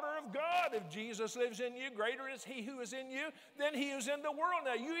a daughter of God. If Jesus lives in you, greater is he who is in you than he who's in the world.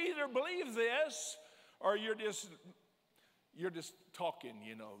 Now, you either believe this or you're just talking,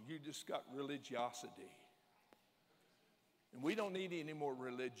 You just got religiosity. And we don't need any more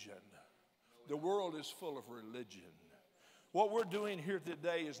religion. The world is full of religion. What we're doing here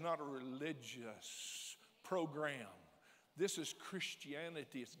today is not a religious program. This is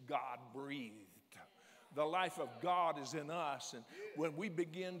Christianity. It's God-breathed. The life of God is in us. And when we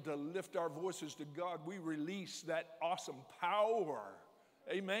begin to lift our voices to God, we release that awesome power.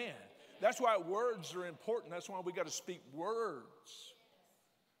 Amen. That's why words are important. That's why we got to speak words.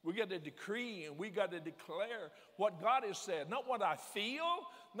 We got to decree and we got to declare what God has said. Not what I feel,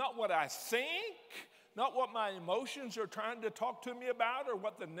 not what I think, not what my emotions are trying to talk to me about or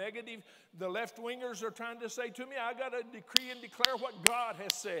what the left-wingers are trying to say to me. I got to decree and declare what God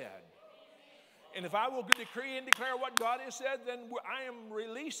has said. And if I will decree and declare what God has said, then I am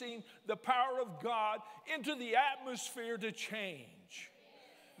releasing the power of God into the atmosphere to change.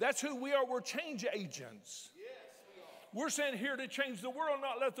 That's who we are. We're change agents. We're sent here to change the world,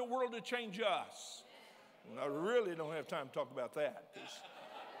 not let the world to change us. And I really don't have time to talk about that, because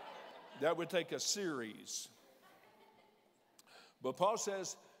that would take a series. But Paul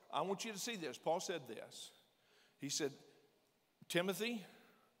says, I want you to see this. Paul said this. He said, Timothy,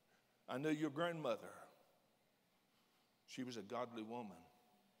 I know your grandmother. She was a godly woman.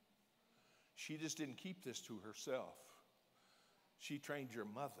 She just didn't keep this to herself. She trained your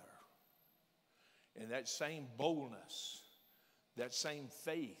mother. And that same boldness, that same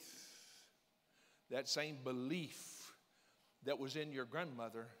faith, that same belief that was in your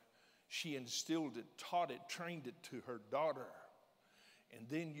grandmother, she instilled it, taught it, trained it to her daughter. And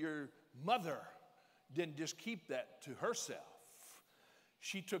then your mother didn't just keep that to herself.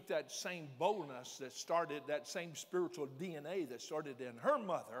 She took that same boldness that started, that same spiritual DNA that started in her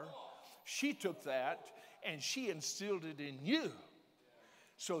mother, she took that and she instilled it in you.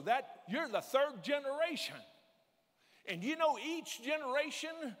 So that you're the third generation. And you know, each generation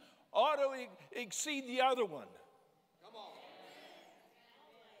ought to exceed the other one.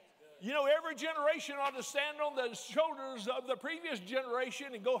 You know, every generation ought to stand on the shoulders of the previous generation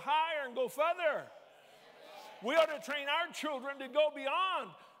and go higher and go further. We ought to train our children to go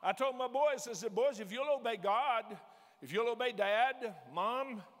beyond. I told my boys, I said, boys, if you'll obey God, if you'll obey Dad,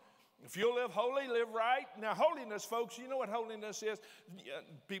 Mom, if you'll live holy, live right. Now, holiness, folks, you know what holiness is?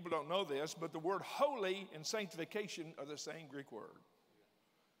 People don't know this, but the word holy and sanctification are the same Greek word.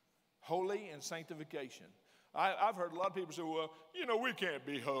 Holy and sanctification. I've heard a lot of people say, well, you know, we can't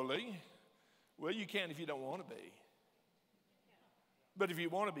be holy. Well, you can if you don't want to be. But if you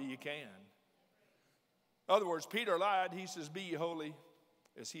want to be, you can. In other words, Peter lied. He says, be ye holy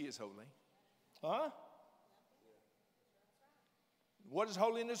as he is holy. Huh? What does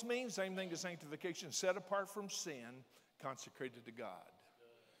holiness mean? Same thing as sanctification. Set apart from sin, consecrated to God.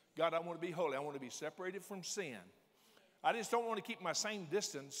 God, I want to be holy. I want to be separated from sin. I just don't want to keep my same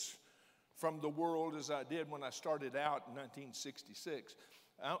distance from the world as I did when I started out in 1966.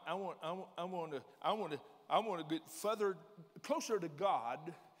 I want to get closer to God,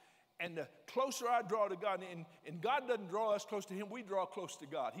 and the closer I draw to God, and God doesn't draw us close to Him, we draw close to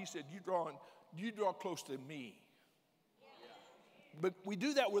God. He said, you draw close to me. But we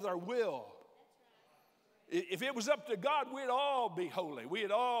do that with our will. If it was up to God, we'd all be holy.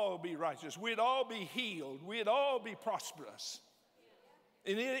 We'd all be righteous. We'd all be healed. We'd all be prosperous.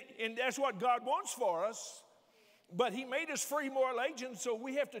 And that's what God wants for us. But He made us free moral agents, so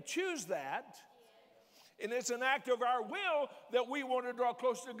we have to choose that. And it's an act of our will that we want to draw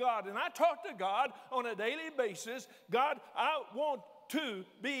close to God. And I talk to God on a daily basis. God, I want to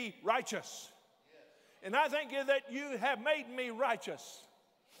be righteous. And I thank you that you have made me righteous.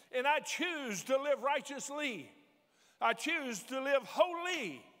 And I choose to live righteously. I choose to live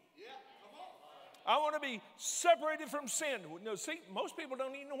holy. I want to be separated from sin. No, see, most people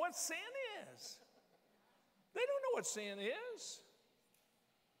don't even know what sin is. They don't know what sin is.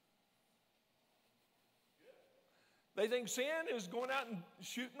 They think sin is going out and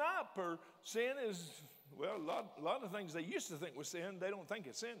shooting up, or sin is, well, a lot of things they used to think was sin, they don't think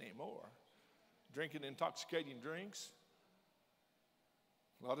it's sin anymore. Drinking intoxicating drinks.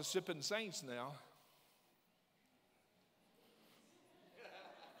 A lot of sipping saints now.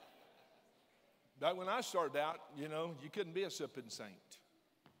 Back when I started out, you know, you couldn't be a sipping saint.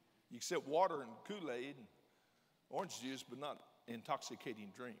 You could sip water and Kool-Aid and orange juice, but not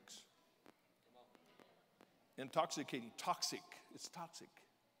intoxicating drinks. Intoxicating, toxic. It's toxic.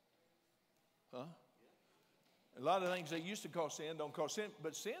 Huh? A lot of things they used to call sin don't call sin,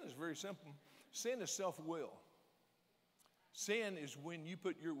 but sin is very simple. Sin is self-will. Sin is when you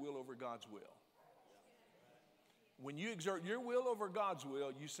put your will over God's will. When you exert your will over God's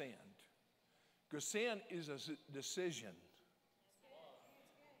will, you sinned. Because sin is a decision.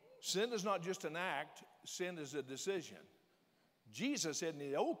 Sin is not just an act, sin is a decision. Jesus said in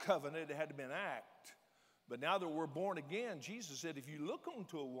the old covenant it had to be an act. But now that we're born again, Jesus said if you look on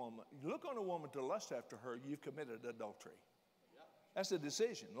a woman to lust after her, you've committed adultery. That's a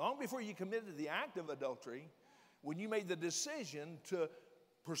decision. Long before you committed the act of adultery, when you made the decision to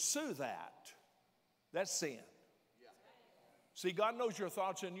pursue that, that's sin. See, God knows your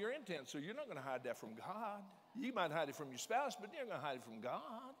thoughts and your intent, so you're not going to hide that from God. You might hide it from your spouse, but you're not going to hide it from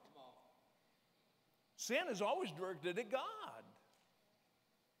God. Sin is always directed at God.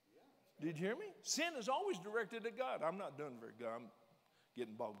 Did you hear me? Sin is always directed at God. I'm not doing very good. I'm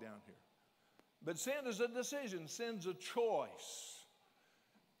getting bogged down here. But sin is a decision. Sin's a choice.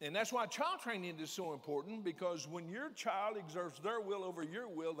 And that's why child training is so important, because when your child exerts their will over your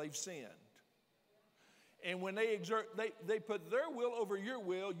will, they've sinned. And when they put their will over your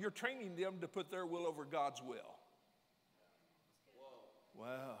will, you're training them to put their will over God's will.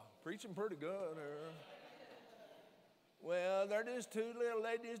 Wow, preaching pretty good here. Well, they're just two little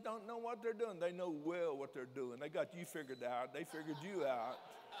ladies, don't know what they're doing. They know well what they're doing. They got you figured out. They figured you out.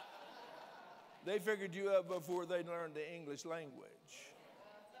 They figured you out before they learned the English language.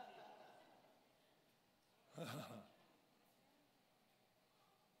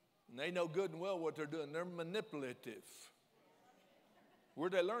 And they know good and well what they're doing. They're manipulative.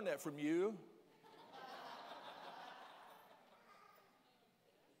 Where'd they learn that from you?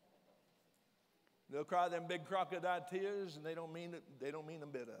 They'll cry them big crocodile tears, and they don't mean it. They don't mean a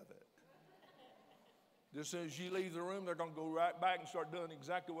bit of it. Just as soon as you leave the room, they're going to go right back and start doing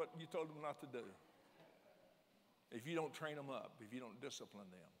exactly what you told them not to do. If you don't train them up, if you don't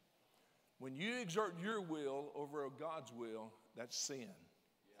discipline them. When you exert your will over God's will, that's sin.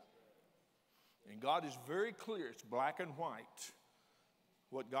 And God is very clear. It's black and white.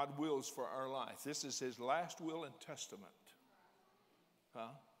 what God wills for our life. This is his last will and testament. Huh?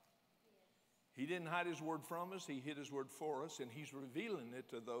 He didn't hide his word from us. He hid his word for us, and he's revealing it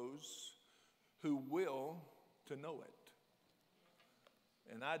to those who will to know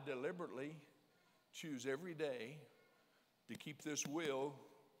it. And I deliberately choose every day to keep this will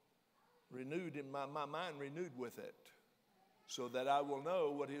renewed in my mind, renewed with it, so that I will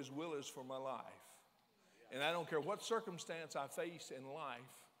know what his will is for my life. And I don't care what circumstance I face in life,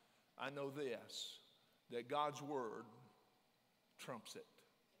 I know this, that God's word trumps it.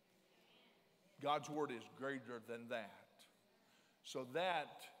 God's word is greater than that. So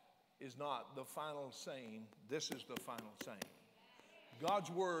that is not the final saying. This is the final saying. God's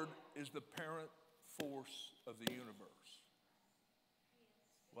word is the parent force of the universe.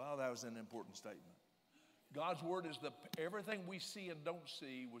 Well, that was an important statement. God's word is everything we see and don't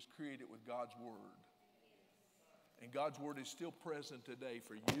see was created with God's word. And God's word is still present today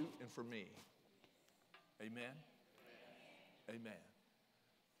for you and for me. Amen? Amen.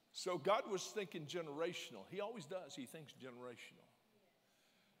 So God was thinking generational. He always does. He thinks generational.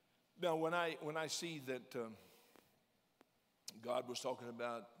 Now, when I see that God was talking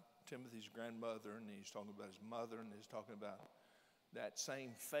about Timothy's grandmother, and he's talking about his mother, and he's talking about that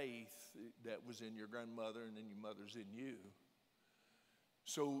same faith that was in your grandmother and then your mother's in you.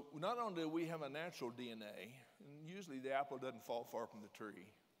 So not only do we have a natural DNA, and usually the apple doesn't fall far from the tree.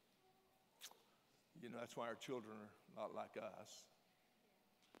 You know, that's why our children are not like us.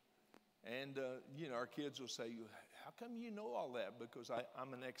 And, you know, our kids will say, how come you know all that? Because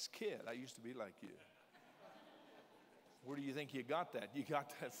I'm an ex-kid. I used to be like you. Where do you think you got that? You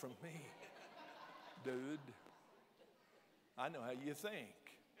got that from me, dude. I know how you think.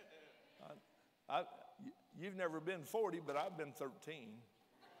 You've never been 40, but I've been 13.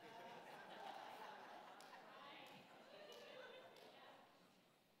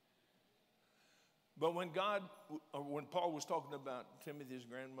 But when Paul was talking about Timothy's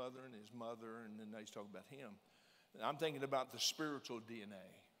grandmother and his mother, and then he's talking about him, I'm thinking about the spiritual DNA.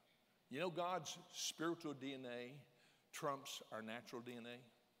 You know, God's spiritual DNA trumps our natural DNA.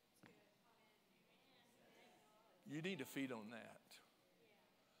 You need to feed on that.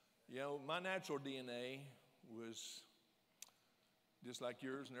 You know, my natural DNA was just like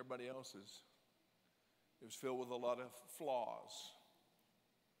yours and everybody else's. It was filled with a lot of flaws.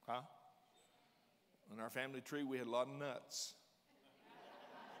 Huh? On our family tree, we had a lot of nuts.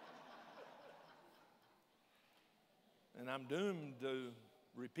 And I'm doomed to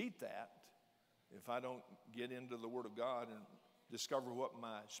repeat that if I don't get into the Word of God and discover what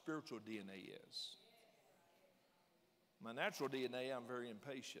my spiritual DNA is. My natural DNA, I'm very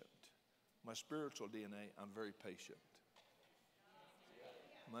impatient. My spiritual DNA, I'm very patient.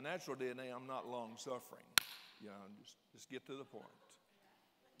 My natural DNA, I'm not long-suffering. You know, just get to the point.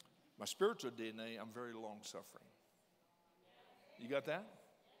 My spiritual DNA, I'm very long-suffering. You got that?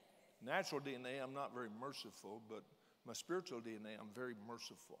 Natural DNA, I'm not very merciful, but my spiritual DNA, I'm very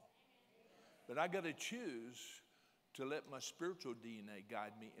merciful. But I got to choose to let my spiritual DNA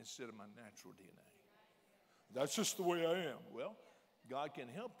guide me instead of my natural DNA. That's just the way I am. Well, God can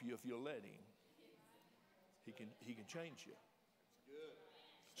help you if you'll let him. He can change you.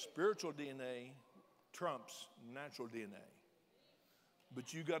 Spiritual DNA trumps natural DNA.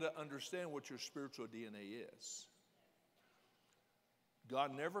 But you got to understand what your spiritual DNA is.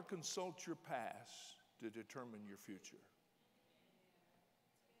 God never consults your past to determine your future.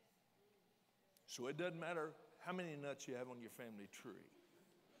 So it doesn't matter how many nuts you have on your family tree.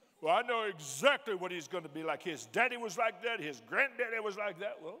 Well, I know exactly what he's going to be like. His daddy was like that. His granddaddy was like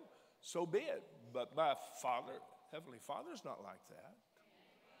that. Well, so be it. But my Father, Heavenly Father, is not like that.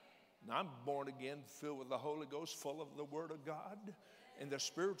 And I'm born again, filled with the Holy Ghost, full of the Word of God. And the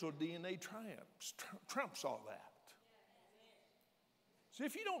spiritual DNA trumps all that. See,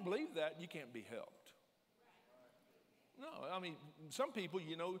 if you don't believe that, you can't be helped. No, I mean, some people,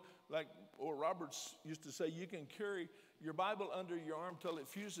 you know, like Oral Roberts used to say, you can carry your Bible under your arm till it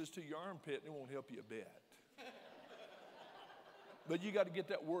fuses to your armpit and it won't help you a bit. But you got to get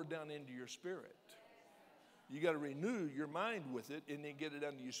that word down into your spirit. You got to renew your mind with it and then get it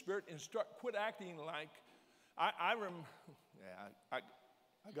under your spirit and quit acting like, I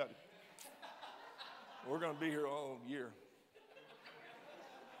got it. We're going to be here all year.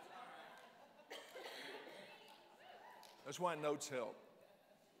 That's why notes help.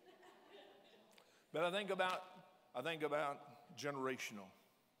 But I think about generational.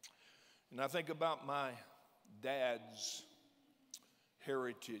 And I think about my dad's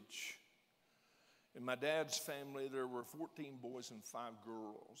heritage. In my dad's family, there were 14 boys and 5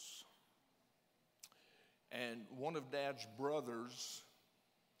 girls. And one of Dad's brothers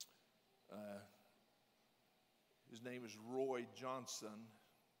His name is Roy Johnson.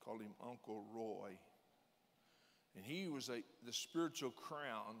 Called him Uncle Roy. And he was the spiritual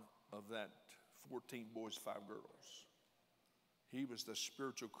crown of that 14 boys, 5 girls. He was the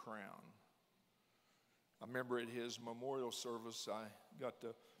spiritual crown. I remember at his memorial service, I got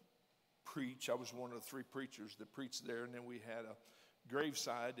to preach. I was one of the 3 preachers that preached there. And then we had a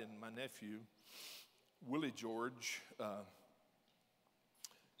graveside, and my nephew, Willie George,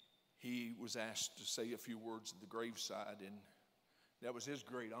 he was asked to say a few words at the graveside, and that was his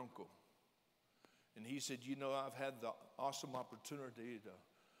great uncle. And he said, you know, I've had the awesome opportunity to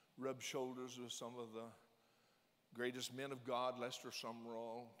rub shoulders with some of the greatest men of God, Lester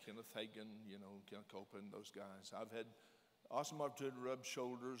Sumrall, Kenneth Hagin, you know, Ken Copeland, those guys. I've had awesome opportunity to rub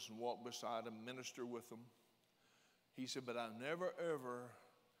shoulders and walk beside them, minister with them. He said, but I've never, ever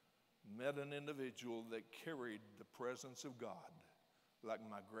met an individual that carried the presence of God like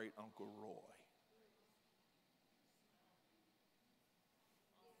my great Uncle Roy.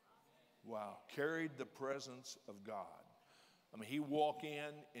 Wow, carried the presence of God. I mean, he walk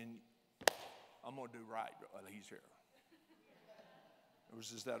in and I'm going to do right while he's here. It was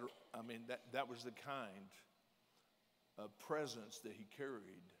just that, I mean, that was the kind of presence that he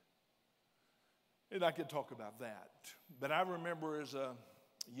carried. And I could talk about that. But I remember as a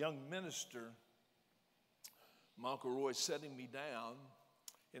young minister, my Uncle Roy setting me down,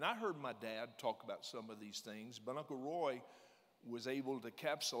 and I heard my dad talk about some of these things, but Uncle Roy was able to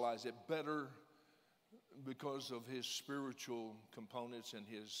capsulize it better because of his spiritual components and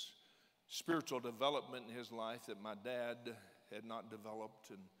his spiritual development in his life that my dad had not developed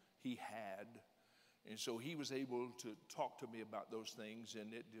and he had. And so he was able to talk to me about those things,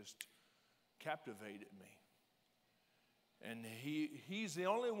 and it just captivated me. And he's the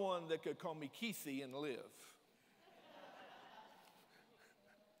only one that could call me Keithy and live.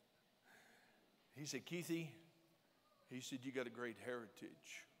 He said, Keithy, he said, you got a great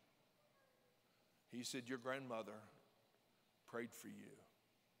heritage. He said, your grandmother prayed for you.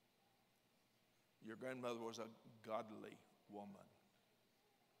 Your grandmother was a godly woman.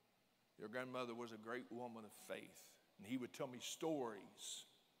 Your grandmother was a great woman of faith. And he would tell me stories.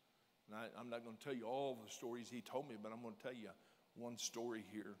 And I'm not going to tell you all the stories he told me, but I'm going to tell you one story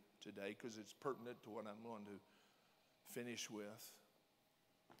here today because it's pertinent to what I'm going to finish with.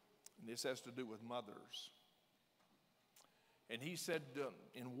 And this has to do with mothers. And he said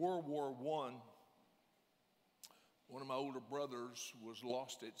in World War I, one of my older brothers was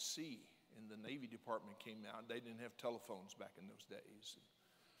lost at sea, and the Navy Department came out. They didn't have telephones back in those days,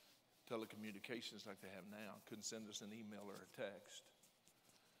 telecommunications like they have now. Couldn't send us an email or a text.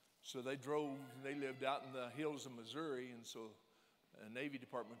 So they drove, they lived out in the hills of Missouri, and so a Navy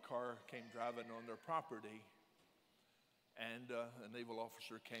Department car came driving on their property, and a naval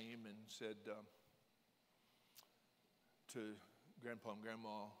officer came and said to Grandpa and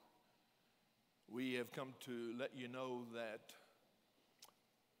Grandma, we have come to let you know that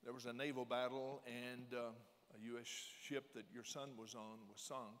there was a naval battle and a U.S. ship that your son was on was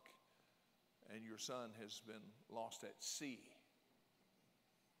sunk, and your son has been lost at sea.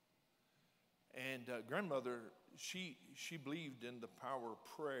 And grandmother, she believed in the power of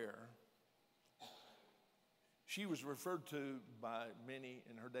prayer. She was referred to by many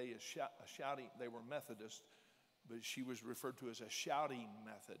in her day as a shouting, they were Methodist, but she was referred to as a shouting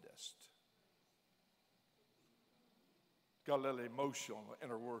Methodist. Got a little emotional in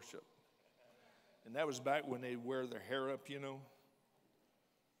her worship. And that was back when they wear their hair up, you know.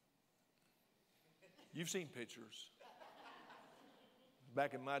 You've seen pictures.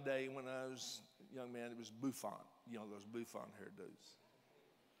 Back in my day when I was a young man, it was bouffant, you know, those bouffant hairdos.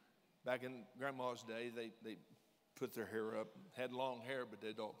 Back in Grandma's day, they put their hair up, had long hair, but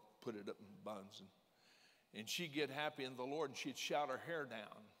they'd all put it up in buns. And she'd get happy in the Lord, and she'd shout her hair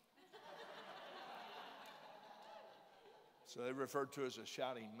down. So they referred to her as a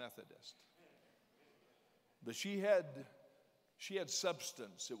shouting Methodist. But she had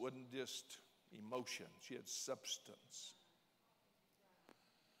substance. It wasn't just emotion. She had substance.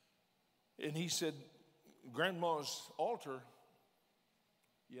 And he said, Grandma's altar,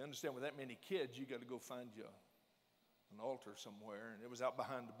 you understand, with that many kids, you got to go find you an altar somewhere. And it was out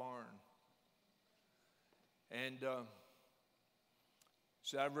behind the barn. And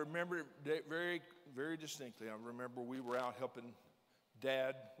so I remember it very, very distinctly. I remember we were out helping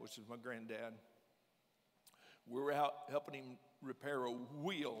Dad, which is my granddad. We were out helping him repair a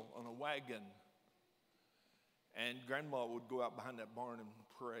wheel on a wagon. And Grandma would go out behind that barn and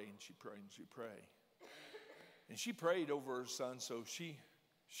pray, and she'd pray, and she'd pray. And she prayed over her son, so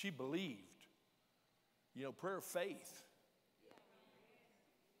she believed. You know, prayer of faith.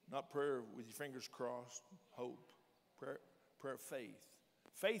 Not prayer with your fingers crossed, hope. Prayer of faith.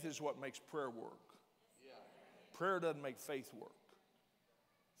 Faith is what makes prayer work. Prayer doesn't make faith work.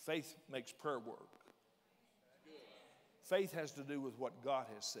 Faith makes prayer work. Faith has to do with what God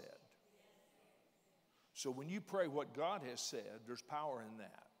has said. So when you pray what God has said, there's power in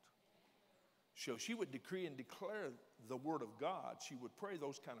that. So she would decree and declare the word of God. She would pray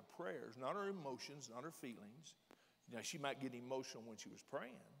those kind of prayers, not her emotions, not her feelings. Now, she might get emotional when she was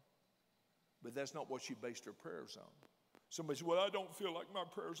praying, but that's not what she based her prayers on. Somebody said, well, I don't feel like my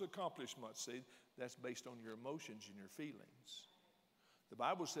prayers accomplished much. See, that's based on your emotions and your feelings. The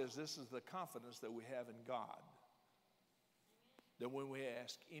Bible says this is the confidence that we have in God. That when we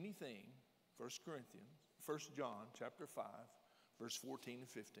ask anything, 1 John chapter 5, verse 14 and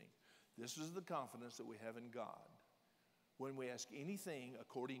 15. This is the confidence that we have in God. When we ask anything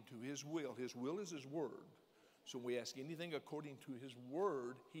according to His will is His word. So when we ask anything according to His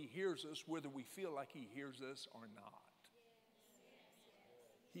word, He hears us whether we feel like He hears us or not.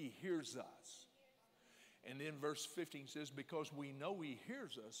 He hears us. And then verse 15 says, because we know He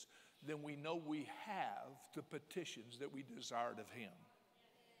hears us, then we know we have the petitions that we desired of Him.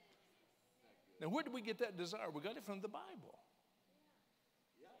 Now, where did we get that desire? We got it from the Bible.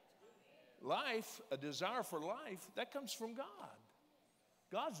 Life, a desire for life, that comes from God.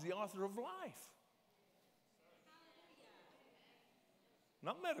 God's the author of life.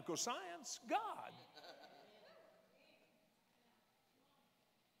 Not medical science, God.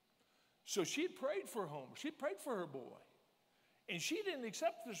 So she prayed for Homer. She prayed for her boy. And she didn't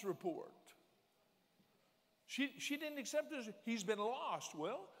accept this report. She didn't accept this. He's been lost.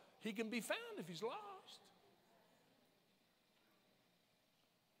 Well, he can be found if he's lost.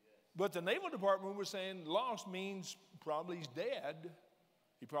 But the Naval Department was saying lost means probably he's dead.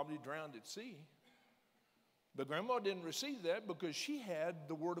 He probably drowned at sea. But Grandma didn't receive that because she had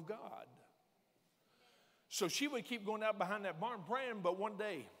the Word of God. So she would keep going out behind that barn praying, but one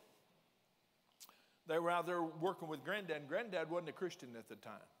day they were out there working with Granddad, and Granddad wasn't a Christian at the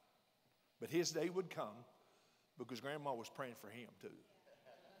time. But his day would come because Grandma was praying for him too.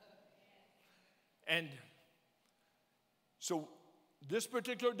 And so this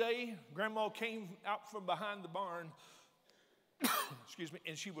particular day, Grandma came out from behind the barn, excuse me,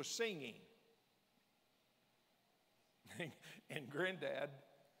 and she was singing. And Granddad,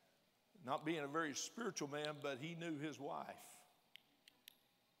 not being a very spiritual man, but he knew his wife.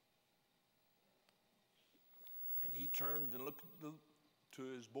 And he turned and looked to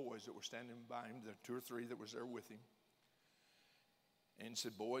his boys that were standing by him, the 2 or 3 that was there with him, and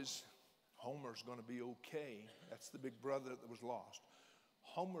said, boys, Homer's going to be okay. That's the big brother that was lost.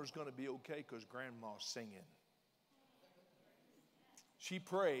 Homer's going to be okay because Grandma's singing. She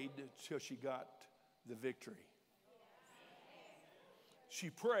prayed till she got the victory. She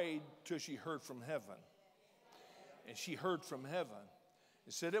prayed till she heard from heaven. And she heard from heaven.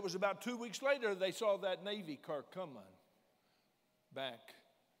 It said it was about 2 weeks later they saw that Navy car coming back.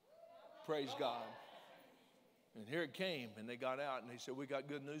 Praise God. And here it came, and they got out, and they said, we got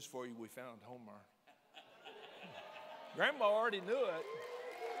good news for you. We found Homer. Grandma already knew it.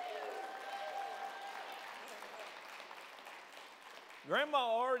 Grandma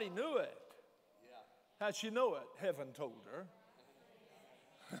already knew it. How'd she know it? Heaven told her.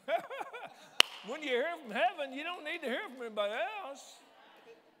 When you hear from heaven, you don't need to hear from anybody else.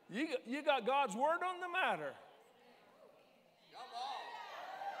 You got God's word on the matter.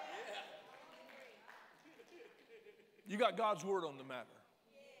 You got God's word on the matter.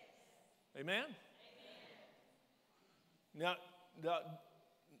 Amen? Now,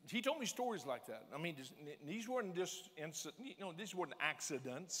 he told me stories like that. I mean, these weren't just these weren't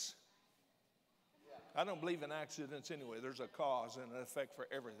accidents. I don't believe in accidents anyway. There's a cause and an effect for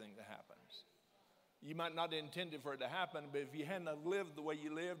everything that happens. You might not have intended for it to happen, but if you hadn't lived the way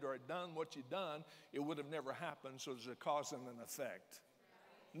you lived or had done what you'd done, it would have never happened. So there's a cause and an effect.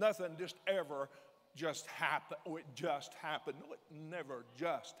 Nothing just ever just happened. Oh, it just happened. No, it never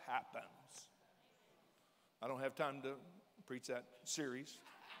just happens. I don't have time to preach that series.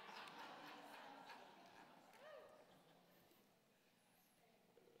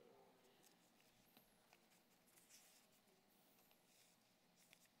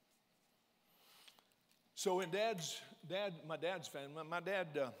 So in my dad's family, my dad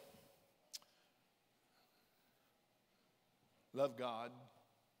loved God.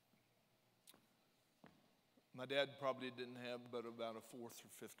 My dad probably didn't have but about a 4th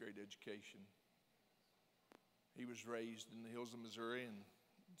or 5th grade education. He was raised in the hills of Missouri, and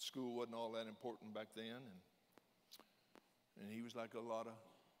school wasn't all that important back then. And he was like a lot of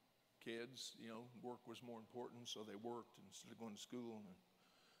kids, work was more important, so they worked instead of going to school. And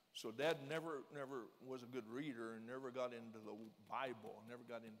So Dad never was a good reader and never got into the Bible, never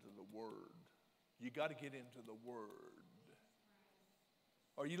got into the Word. You got to get into the Word.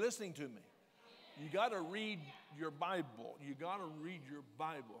 Are you listening to me? You got to read your Bible. You got to read your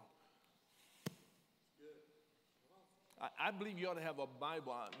Bible. I believe you ought to have a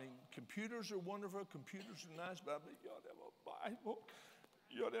Bible. I mean, computers are wonderful. Computers are nice, but I believe you ought to have a Bible.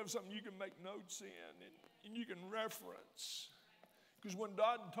 You ought to have something you can make notes in and you can reference. Because when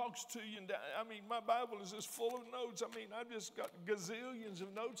God talks to you, I mean, my Bible is just full of notes. I mean, I've just got gazillions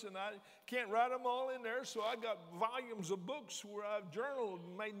of notes, and I can't write them all in there, so I got volumes of books where I've journaled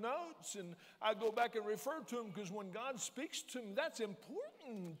and made notes, and I go back and refer to them, because when God speaks to me, that's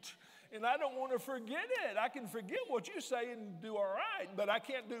important, and I don't want to forget it. I can forget what you say and do all right, but I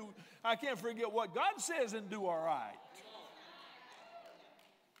can't forget what God says and do all right.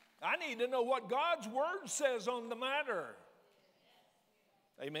 I need to know what God's Word says on the matter.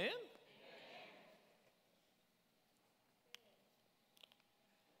 Amen?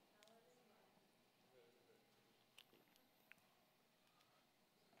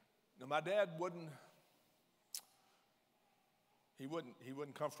 Now, my dad wasn't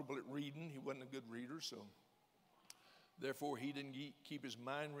comfortable at reading. He wasn't a good reader, so therefore he didn't keep his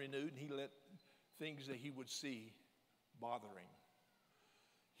mind renewed, and he let things that he would see bother him.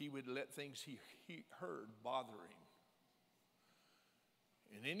 He would let things he heard bother him.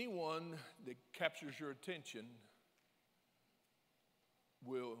 And anyone that captures your attention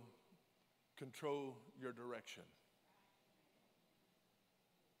will control your direction.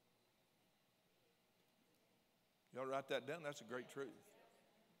 Y'all write that down? That's a great truth.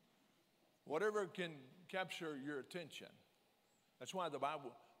 Whatever can capture your attention. That's why the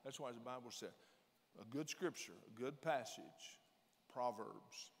Bible said, a good scripture, a good passage,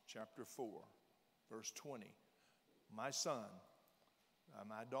 Proverbs chapter 4, verse 20. My son,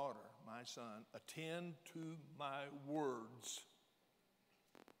 my daughter, my son, attend to my words.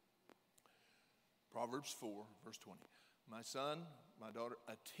 Proverbs 4, verse 20. My son, my daughter,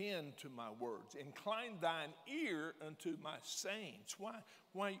 attend to my words. Incline thine ear unto my sayings. Why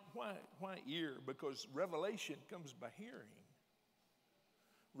ear? Because revelation comes by hearing.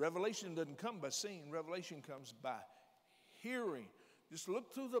 Revelation doesn't come by seeing. Revelation comes by hearing. Just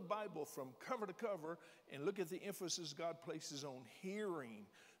look through the Bible from cover to cover and look at the emphasis God places on hearing.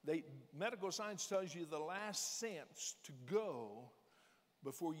 Medical science tells you the last sense to go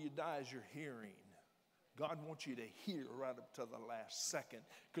before you die is your hearing. God wants you to hear right up to the last second,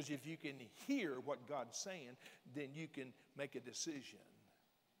 because if you can hear what God's saying, then you can make a decision.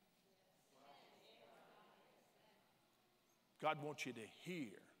 God wants you to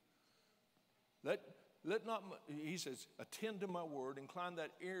hear. He says, attend to my word, incline that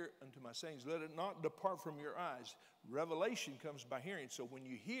ear unto my sayings, let it not depart from your eyes. Revelation comes by hearing. So when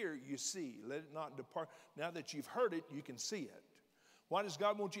you hear, you see. Let it not depart. Now that you've heard it, you can see it. Why does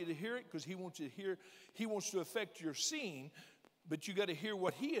God want you to hear it? Because he wants you to hear. He wants to affect your seeing, but you got to hear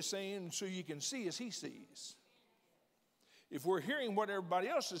what he is saying so you can see as he sees. If we're hearing what everybody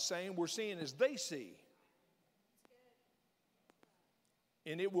else is saying, we're seeing as they see.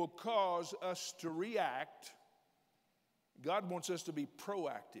 And it will cause us to react. God wants us to be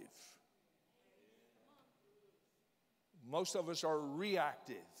proactive. Most of us are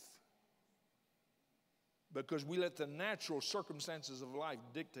reactive because we let the natural circumstances of life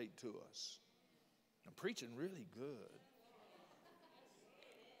dictate to us. I'm preaching really good.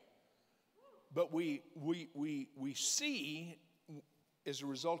 But we see as a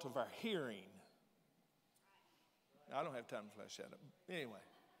result of our hearing. I don't have time to flesh that up. Anyway.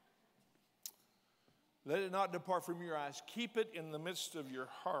 Let it not depart from your eyes. Keep it in the midst of your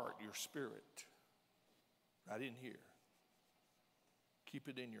heart, your spirit. Right in here. Keep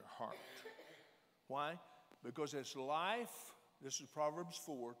it in your heart. Why? Because it's life. This is Proverbs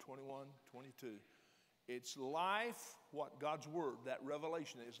 4, 21, 22. It's life, what God's word, that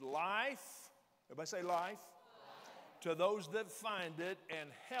revelation is life. Everybody say life. To those that find it, and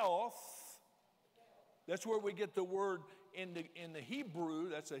health. That's where we get the word in the Hebrew.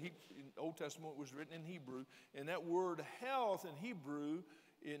 That's Old Testament was written in Hebrew. And that word health in Hebrew,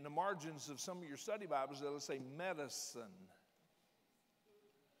 in the margins of some of your study Bibles, they'll say medicine.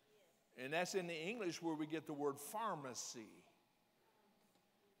 And that's in the English where we get the word pharmacy.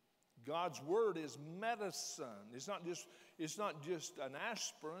 God's word is medicine. It's not just an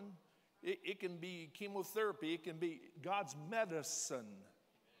aspirin. It can be chemotherapy. It can be God's medicine.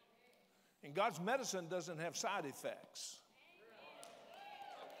 And God's medicine doesn't have side effects.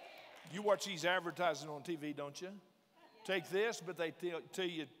 You watch these advertising on TV, don't you? Take this, but they tell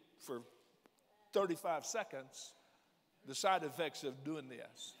you for 35 seconds the side effects of doing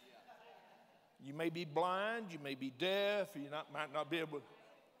this. You may be blind, you may be deaf, might not be able to,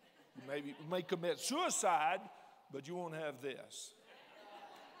 you may commit suicide, but you won't have this.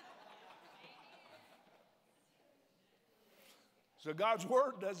 So God's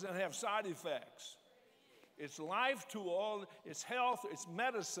word doesn't have side effects. It's life to all, it's health, it's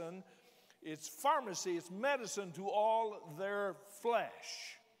medicine, it's pharmacy, it's medicine to all their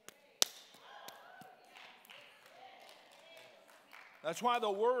flesh. That's why the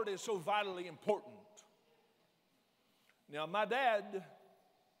word is so vitally important. Now, my dad,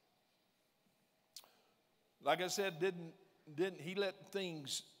 like I said, he let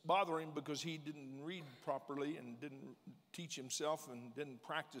things bother him because he didn't read properly and didn't teach himself and didn't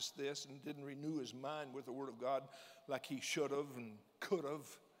practice this and didn't renew his mind with the Word of God like he should have and could have.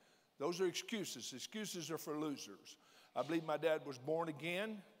 Those are excuses. Excuses are for losers. I believe my dad was born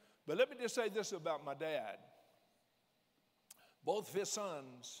again. But let me just say this about my dad. Both of his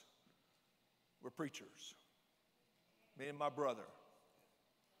sons were preachers. Me and my brother.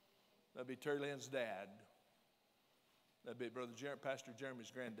 That'd be Terry Lynn's dad. That'd be Pastor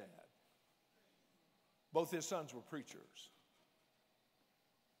Jeremy's granddad. Both his sons were preachers.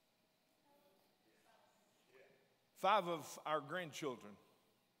 5 of our grandchildren,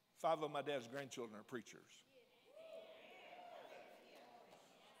 5 of my dad's grandchildren are preachers.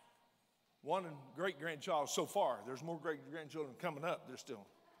 1 great-grandchild so far. There's more great-grandchildren coming up. There's still.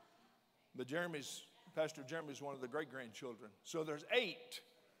 But Pastor Jeremy's one of the great-grandchildren. So there's 8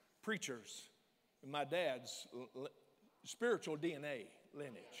 preachers in my dad's spiritual DNA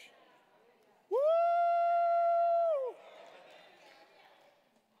lineage. Woo!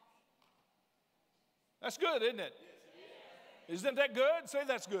 That's good, isn't it? Isn't that good? Say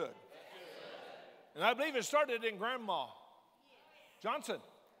that's good. And I believe it started in Grandma Johnson.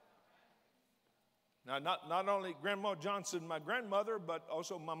 Now, not only Grandma Johnson, my grandmother, but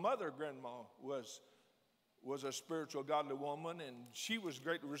also my mother, Grandma, was a spiritual, godly woman, and she was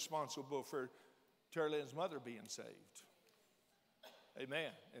greatly responsible for Terry Lynn's mother being saved.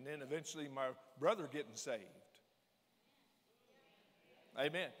 Amen. And then eventually my brother getting saved.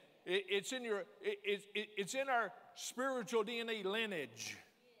 Amen. It's in our spiritual DNA lineage.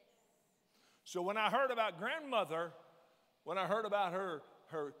 So when I heard about grandmother, when I heard about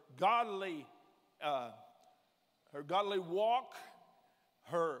her godly walk,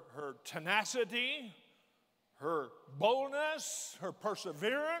 her tenacity, her boldness, her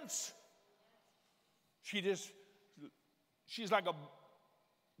perseverance, she's like a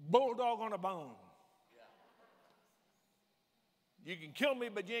bulldog on a bone. You can kill me,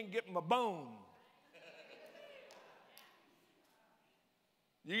 but you ain't getting my bone.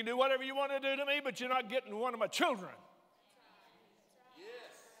 You can do whatever you want to do to me, but you're not getting one of my children.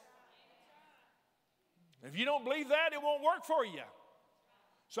 If you don't believe that, it won't work for you.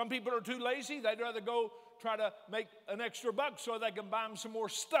 Some people are too lazy. They'd rather go try to make an extra buck so they can buy them some more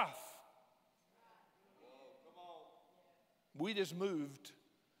stuff. We just moved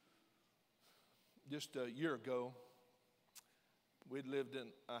just a year ago. We'd lived in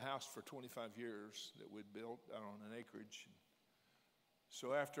a house for 25 years that we'd built out on an acreage.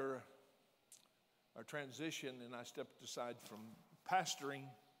 So after our transition and I stepped aside from pastoring,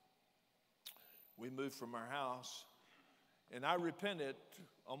 we moved from our house. And I repented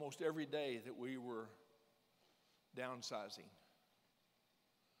almost every day that we were downsizing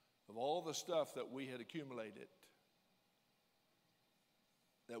of all the stuff that we had accumulated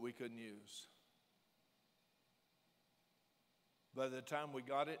that we couldn't use. By the time we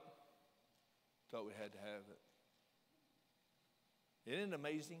got it, thought we had to have it. Isn't it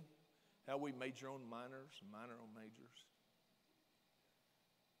amazing how we major on minors and minor on majors?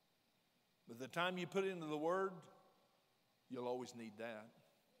 By the time you put it into the Word, you'll always need that.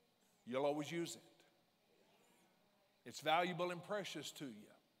 You'll always use it. It's valuable and precious to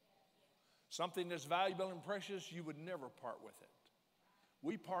you. Something that's valuable and precious, you would never part with it.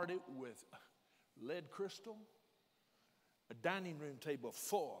 We parted with lead crystal, a dining room table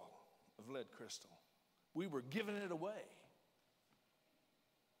full of lead crystal. We were giving it away.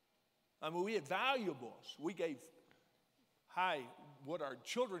 I mean, we had valuables. We gave what our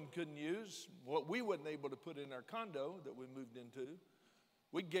children couldn't use, what we wasn't able to put in our condo that we moved into.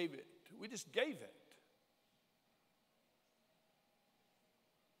 We gave it. We just gave it.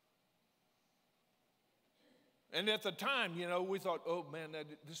 And at the time, we thought, oh man,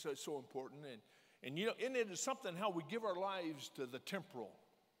 this is so important. And and it is something how we give our lives to the temporal.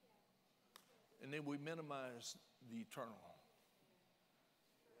 And then we minimize the eternal.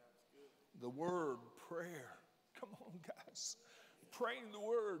 The Word, prayer. Come on, guys. Praying the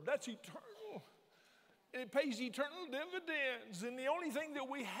Word, that's eternal. And it pays eternal dividends. And the only thing that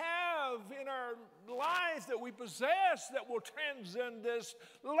we have in our life that we possess that will transcend this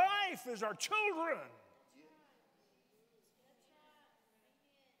life is our children.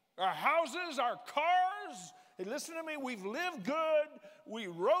 Our houses, our cars. Hey, listen to me, we've lived good, we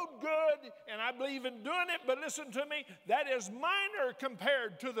rode good, and I believe in doing it, but listen to me, that is minor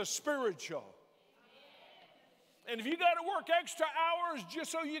compared to the spiritual. And if you got to work extra hours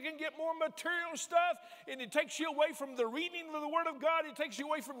just so you can get more material stuff, and it takes you away from the reading of the Word of God, it takes you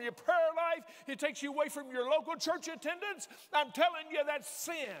away from your prayer life, it takes you away from your local church attendance, I'm telling you, that's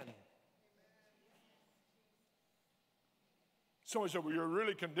sin. Somebody said, well, you're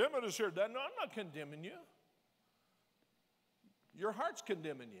really condemning us here. No, I'm not condemning you. Your heart's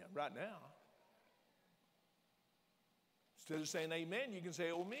condemning you right now. Instead of saying amen, you can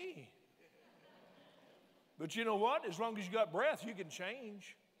say, oh, me. But you know what? As long as you got breath, you can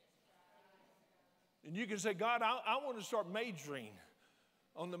change. And you can say, God, I want to start majoring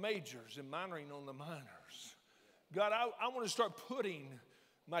on the majors and minoring on the minors. God, I want to start putting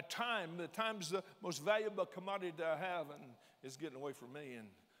my time, the time's the most valuable commodity that I have, and it's getting away from me.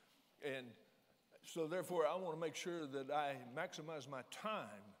 And so therefore, I want to make sure that I maximize my time.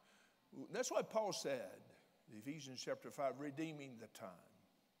 That's why Paul said, Ephesians chapter 5, redeeming the time.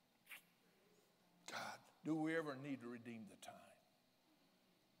 God, do we ever need to redeem the time?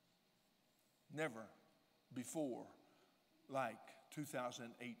 Never before like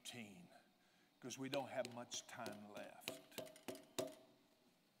 2018, because we don't have much time left.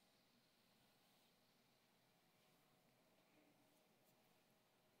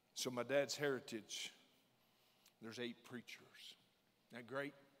 So my dad's heritage, there's 8 preachers. Isn't that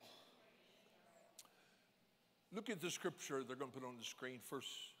great? Look at the scripture they're going to put on the screen, 1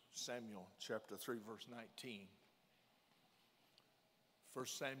 Samuel chapter 3, verse 19. 1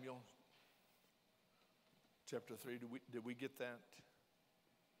 Samuel chapter 3, did we get that?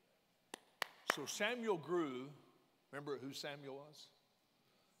 So Samuel grew. Remember who Samuel was?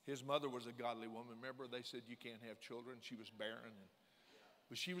 His mother was a godly woman. Remember they said you can't have children. She was barren.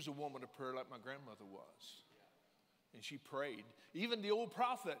 But she was a woman of prayer like my grandmother was. And she prayed. Even the old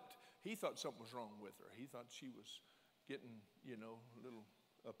prophet, he thought something was wrong with her. He thought she was getting, a little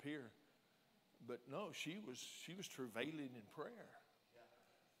up here. But no, she was travailing in prayer.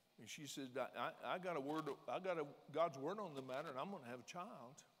 And she said, I got God's word on the matter, and I'm going to have a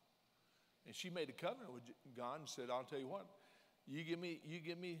child. And she made a covenant with God and said, I'll tell you what, you give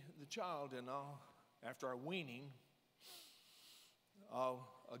me the child, and after our weaning, I'll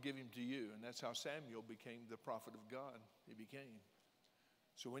give him to you. And that's how Samuel became the prophet of God. He became.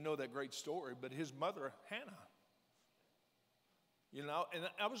 So we know that great story. But his mother, Hannah, and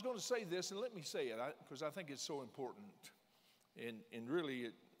I was going to say this, and let me say it, because I think it's so important. And really,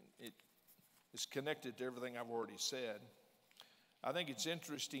 it's connected to everything I've already said. I think it's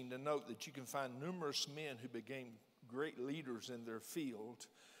interesting to note that you can find numerous men who became great leaders in their field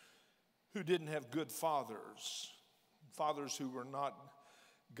who didn't have good fathers who were not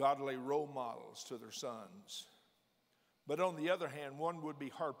godly role models to their sons. But on the other hand, one would be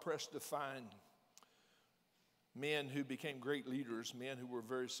hard-pressed to find men who became great leaders, men who were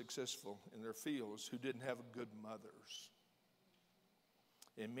very successful in their fields, who didn't have good mothers.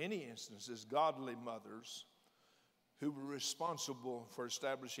 In many instances, godly mothers who were responsible for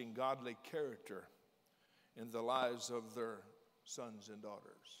establishing godly character in the lives of their sons and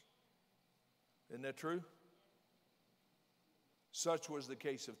daughters. Isn't that true? Such was the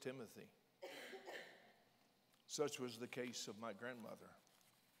case of Timothy. Such was the case of my grandmother.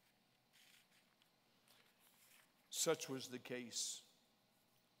 Such was the case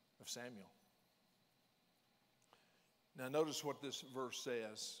of Samuel. Now notice what this verse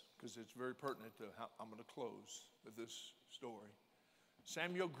says, because it's very pertinent to how I'm going to close with this story.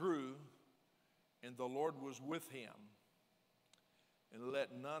 Samuel grew, and the Lord was with him, and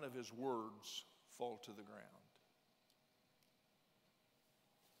let none of his words fall to the ground.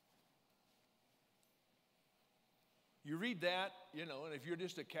 You read that, and if you're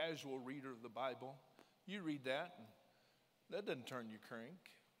just a casual reader of the Bible, you read that, and that doesn't turn you crank.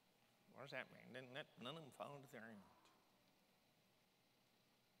 What does that mean? None of them fall to the ground.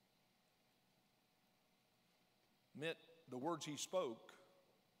 Meant the words he spoke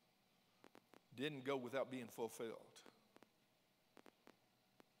didn't go without being fulfilled.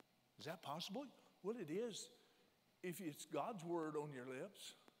 Is that possible? Well, it is if it's God's word on your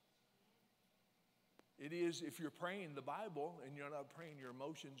lips. It is if you're praying the Bible and you're not praying your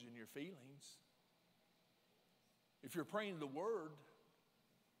emotions and your feelings. If you're praying the word,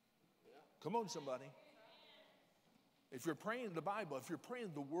 come on somebody. If you're praying the Bible, if you're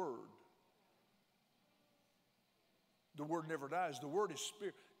praying the word, The word never dies. The word is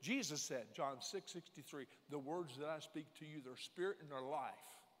spirit. Jesus said, John 6:63, the words that I speak to you, they're spirit and they're life.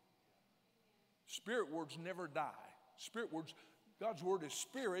 Spirit words never die. Spirit words, God's word is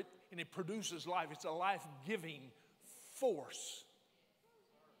spirit and it produces life. It's a life-giving force.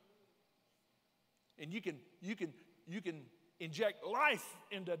 And you can inject life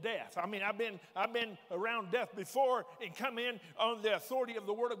into death. I mean, I've been around death before and come in on the authority of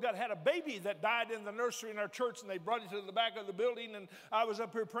the Word of God. I had a baby that died in the nursery in our church, and they brought it to the back of the building, and I was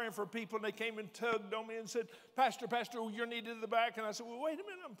up here praying for people, and they came and tugged on me and said, Pastor, you're needed in the back. And I said, well, wait a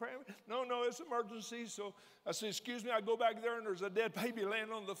minute, I'm praying. No, it's an emergency. So I said, excuse me, I go back there, and there's a dead baby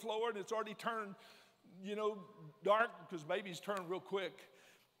laying on the floor, and it's already turned, dark, because babies turn real quick.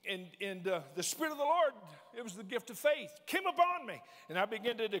 And the Spirit of the Lord, it was the gift of faith, came upon me. And I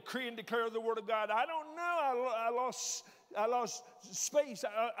began to decree and declare the Word of God. I don't know. I lost space.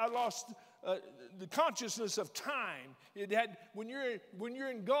 I lost the consciousness of time. When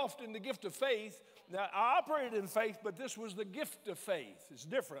you're engulfed in the gift of faith, now I operated in faith, but this was the gift of faith. It's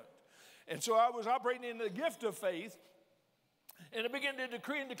different. And so I was operating in the gift of faith, and I began to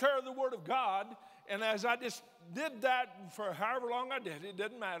decree and declare the Word of God. And as I just did that for however long I did, it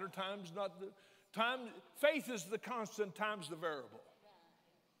doesn't matter. Time's not the time. Faith is the constant, time's the variable.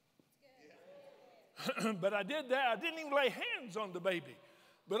 But I did that. I didn't even lay hands on the baby.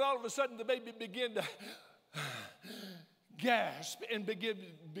 But all of a sudden, the baby began to gasp and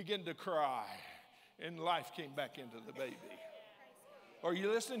begin to cry. And life came back into the baby. Are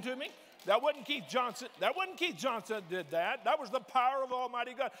you listening to me? That wasn't Keith Johnson. That did that. That was the power of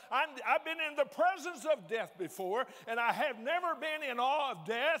Almighty God. I've been in the presence of death before, and I have never been in awe of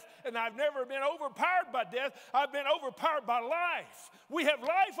death, and I've never been overpowered by death. I've been overpowered by life. We have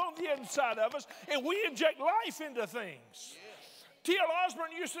life on the inside of us, and we inject life into things. T.L.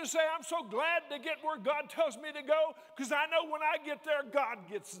 Osborne used to say, I'm so glad to get where God tells me to go, because I know when I get there, God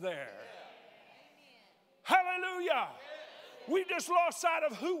gets there. Hallelujah. We just lost sight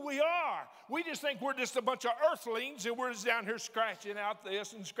of who we are. We just think we're just a bunch of earthlings and we're just down here scratching out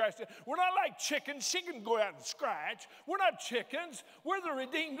this and scratching that. We're not like chickens. She can go out and scratch. We're not chickens. We're the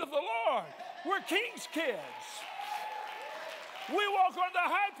redeemed of the Lord. We're King's kids. We walk on the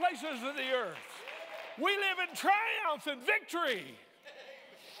high places of the earth. We live in triumph and victory.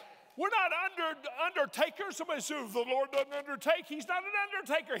 We're not undertakers. Somebody says, the Lord doesn't undertake. He's not an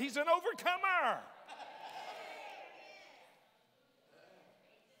undertaker. He's an overcomer.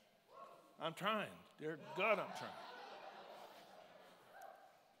 I'm trying. Dear God, I'm trying.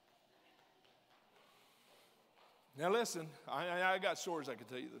 Now listen, I got stories I could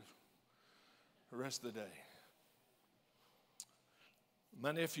tell you the rest of the day.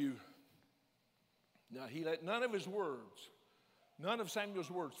 My nephew, now he let none of Samuel's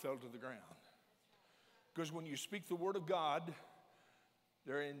words fell to the ground. Because when you speak the word of God,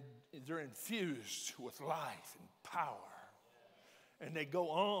 they're infused with life and power. And they go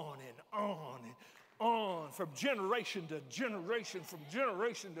on and on and on from generation to generation, from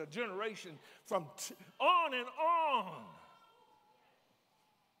generation to generation, on and on.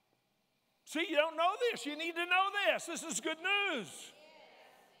 See, you don't know this. You need to know this. This is good news.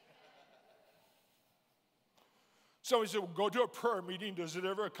 Somebody said, well, go to a prayer meeting. Does it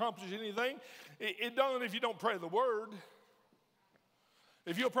ever accomplish anything? It doesn't if you don't pray the word.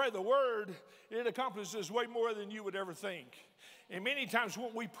 If you'll pray the word, it accomplishes way more than you would ever think. And many times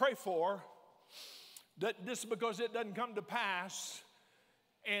what we pray for, this is because it doesn't come to pass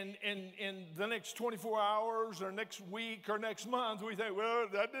in the next 24 hours or next week or next month, we think, well,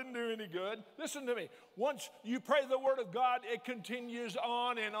 that didn't do any good. Listen to me. Once you pray the word of God, it continues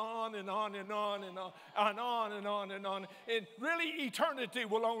on and on and on and on and on and on and on and on. And really, eternity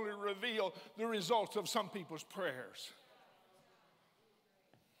will only reveal the results of some people's prayers.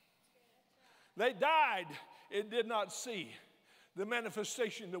 They died and did not see the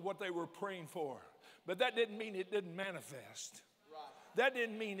manifestation of what they were praying for. But that didn't mean it didn't manifest. That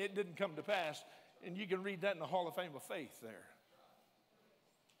didn't mean it didn't come to pass. And you can read that in the Hall of Fame of Faith there.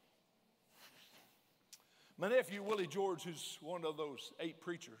 My nephew, Willie George, who's one of those 8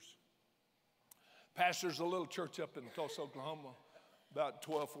 preachers, pastors a little church up in Tulsa, Oklahoma, about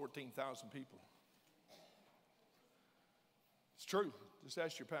 14,000 people. It's true. Just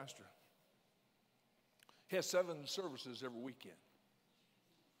ask your pastor. He has 7 services every weekend.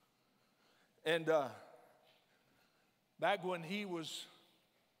 And back when he was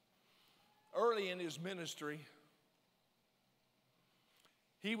early in his ministry,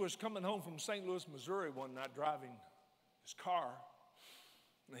 he was coming home from St. Louis, Missouri one night driving his car.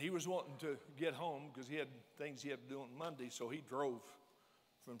 And he was wanting to get home because he had things he had to do on Monday, so he drove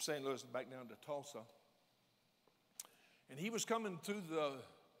from St. Louis back down to Tulsa. And he was coming through the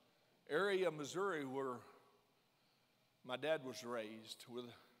area of Missouri where my dad was raised, with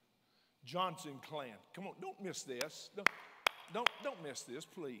Johnson clan. Come on, don't miss this. Don't miss this,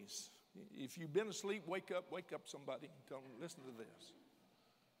 please. If you've been asleep, wake up somebody. Tell them, listen to this.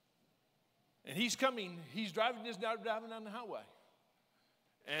 And he's driving down the highway.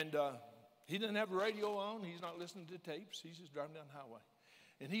 And he didn't have the radio on. He's not listening to tapes. He's just driving down the highway.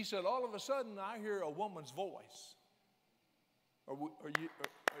 And he said, all of a sudden, I hear a woman's voice. Are you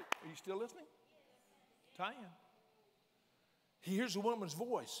still listening? Tie in. He hears a woman's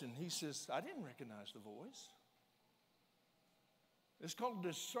voice, and he says, I didn't recognize the voice. It's called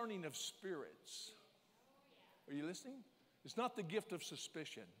discerning of spirits. Are you listening? It's not the gift of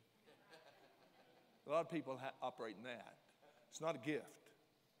suspicion. A lot of people operate in that. It's not a gift.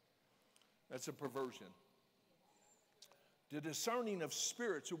 That's a perversion. The discerning of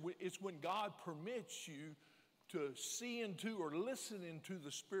spirits, it's when God permits you to see into or listen into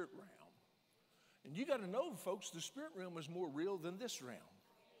the spirit realm. And you got to know, folks, the spirit realm is more real than this realm.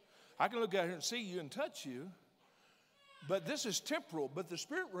 I can look out here and see you and touch you, but this is temporal, but the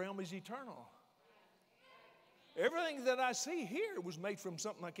spirit realm is eternal. Everything that I see here was made from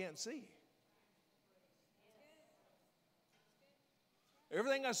something I can't see.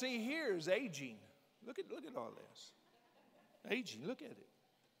 Everything I see here is aging. Look at all this. Aging, look at it.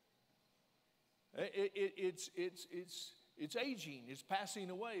 It's aging, it's passing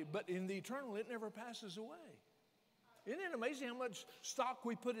away, but in the eternal, it never passes away. Isn't it amazing how much stock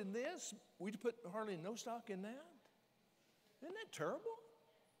we put in this? We put hardly no stock in that. Isn't that terrible?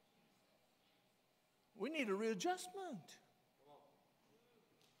 We need a readjustment.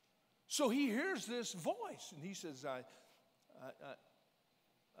 So he hears this voice, and he says, I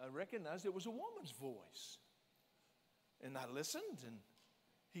recognized it was a woman's voice. And I listened, and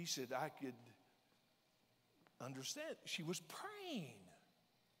he said I could understand. She was praying.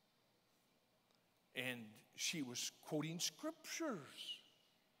 And she was quoting scriptures.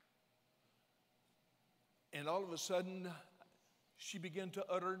 And all of a sudden, she began to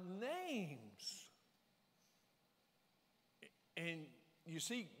utter names. And you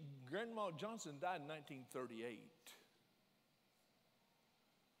see, Grandma Johnson died in 1938.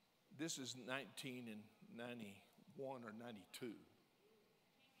 This is 1991 or 92.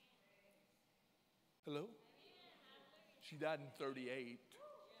 Hello? She died in 38.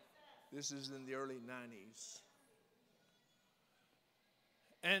 This is in the early 90s.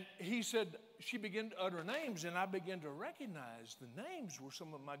 And he said, she began to utter names, and I began to recognize the names were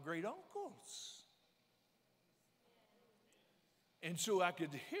some of my great uncles. And so I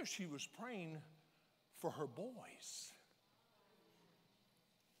could hear she was praying for her boys.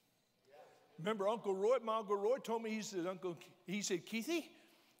 Remember Uncle Roy? My Uncle Roy told me, he said, Keithy,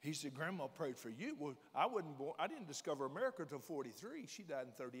 he said, Grandma prayed for you. Well, I didn't discover America until 43. She died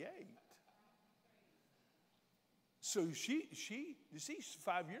in 38. So she you see,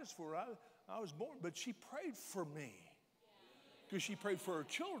 5 years before I was born, but she prayed for me. Because she prayed for her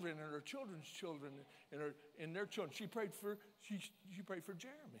children and her children's children and their children. She prayed for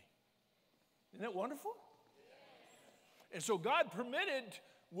Jeremy. Isn't that wonderful? And so God permitted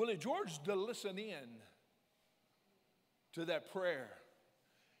Willie George to listen in to that prayer.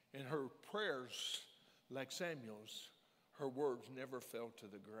 And her prayers, like Samuel's, her words never fell to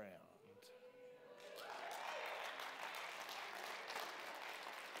the ground.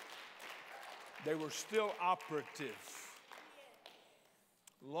 They were still operative.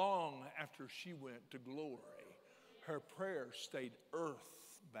 Long after she went to glory, her prayers stayed earthbound,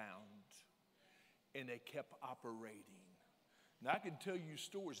 and they kept operating. Now I can tell you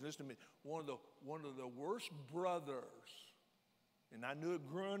stories. Listen to me. One of the worst brothers, and I knew it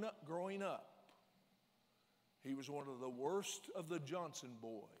growing up. He was one of the worst of the Johnson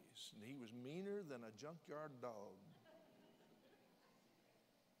boys, and he was meaner than a junkyard dog.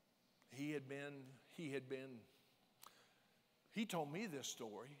 He told me this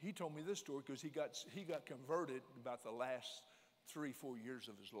story. He told me this story because he got converted about the last 3-4 years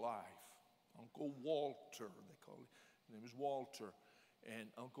of his life. Uncle Walter, they call him. His name was Walter.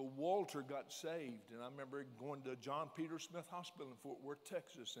 And Uncle Walter got saved. And I remember going to John Peter Smith Hospital in Fort Worth,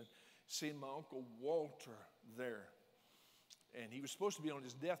 Texas, and seeing my Uncle Walter there. And he was supposed to be on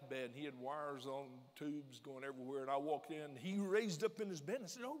his deathbed, and he had wires on tubes going everywhere. And I walked in, he raised up in his bed and I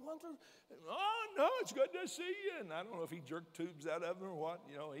said, "Oh, Walter, oh, no, it's good to see you." And I don't know if he jerked tubes out of him or what.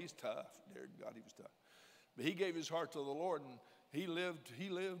 You know, he's tough. Dear God, he was tough. But he gave his heart to the Lord, and he lived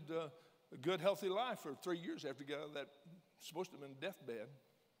a good, healthy life for 3 years after he got out of that, supposed to have been deathbed.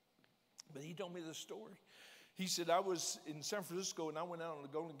 But he told me this story. He said, I was in San Francisco, and I went out on the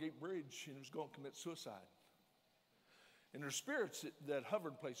Golden Gate Bridge and was going to commit suicide. And there's spirits that hover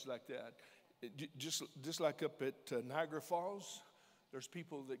in places like that. Just like up at Niagara Falls, there's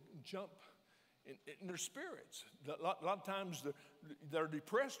people that jump, and there's spirits. A lot of times they're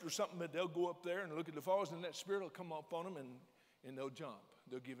depressed or something, but they'll go up there and look at the falls, and that spirit will come up on them, and they'll jump.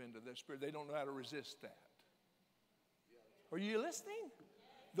 They'll give in to that spirit. They don't know how to resist that. Are you listening?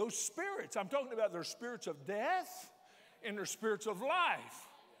 Those spirits, I'm talking about, they're spirits of death and they're spirits of life.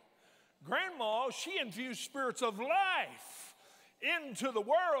 Grandma, she infused spirits of life into the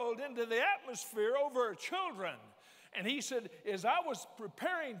world, into the atmosphere over her children. And he said, as I was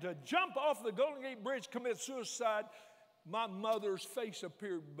preparing to jump off the Golden Gate Bridge, commit suicide, my mother's face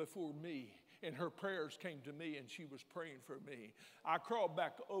appeared before me, and her prayers came to me, and she was praying for me. I crawled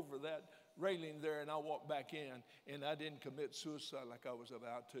back over that railing there, and I walked back in, and I didn't commit suicide like I was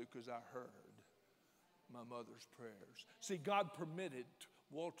about to, because I heard my mother's prayers. See, God permitted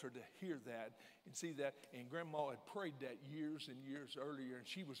Walter to hear that and see that, and Grandma had prayed that years and years earlier, and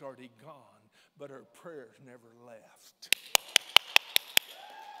she was already gone, but her prayers never left.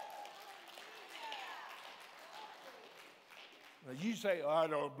 Now you say, I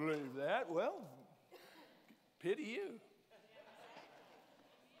don't believe that. Well, pity you.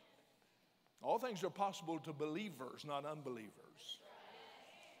 All things are possible to believers, not unbelievers.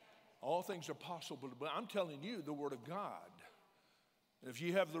 All things are possible to believers. I'm telling you the Word of God. If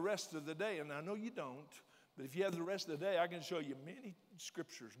you have the rest of the day, and I know you don't, but if you have the rest of the day, I can show you many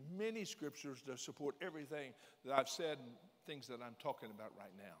scriptures to support everything that I've said and things that I'm talking about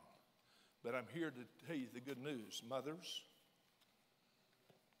right now. But I'm here to tell you the good news. Mothers,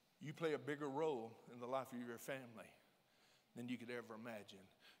 you play a bigger role in the life of your family than you could ever imagine.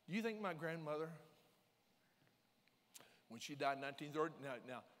 Do you think my grandmother, when she died in 1930,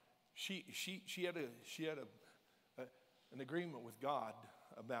 now she had an agreement with God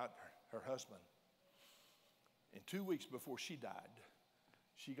about her husband. And 2 weeks before she died,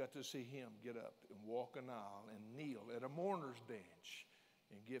 she got to see him get up and walk an aisle and kneel at a mourner's bench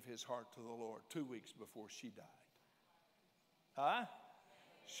and give his heart to the Lord 2 weeks before she died. Huh?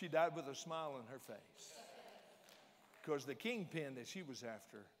 She died with a smile on her face. Because the kingpin that she was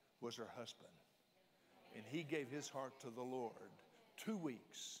after was her husband. And he gave his heart to the Lord 2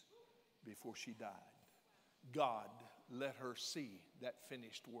 weeks before she died. God let her see that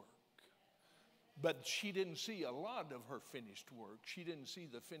finished work. But she didn't see a lot of her finished work. She didn't see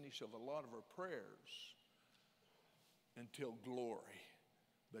the finish of a lot of her prayers until glory.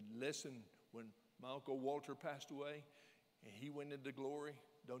 But listen, when my Uncle Walter passed away and he went into glory,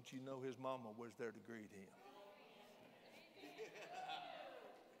 don't you know his mama was there to greet him?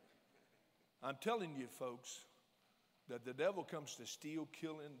 I'm telling you, folks, that the devil comes to steal,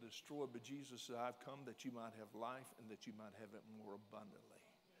 kill, and destroy, but Jesus said, I've come that you might have life and that you might have it more abundantly.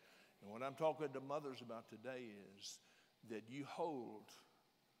 And what I'm talking to mothers about today is that you hold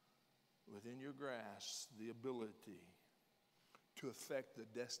within your grasp the ability to affect the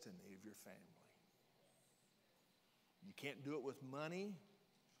destiny of your family. You can't do it with money.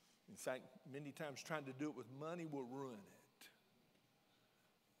 In fact, many times trying to do it with money will ruin it.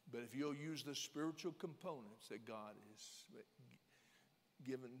 But if you'll use the spiritual components that God has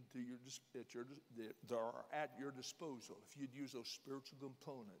given to you, that are at your disposal, if you'd use those spiritual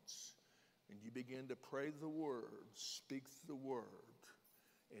components and you begin to pray the word, speak the word,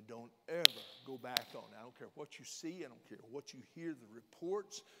 and don't ever go back on it. I don't care what you see, I don't care what you hear, the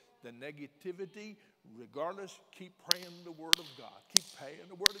reports, the negativity, regardless, keep praying the word of God. Keep praying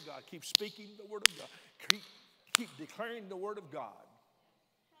the word of God. Keep speaking the word of God. Keep declaring the word of God.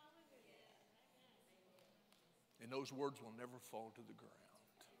 And those words will never fall to the ground.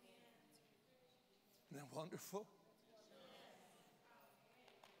 Isn't that wonderful?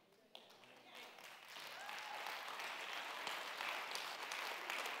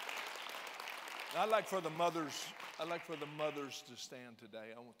 I'd like for the mothers to stand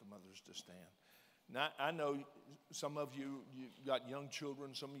today. I want the mothers to stand. Now, I know some of you got young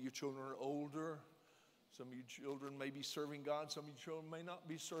children. Some of your children are older. Some of your children may be serving God. Some of your children may not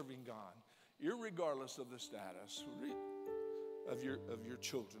be serving God. Irregardless of the status of your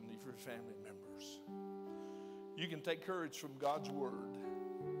children, of your family members, you can take courage from God's word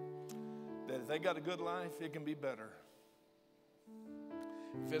that if they got a good life, it can be better.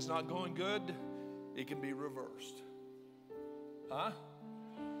 If it's not going good, it can be reversed. Huh?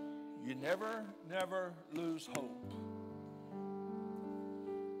 You never lose hope.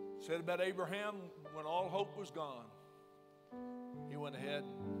 Said about Abraham, when all hope was gone, he went ahead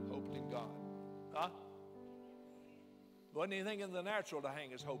and hoped in God. Huh? Wasn't anything in the natural to hang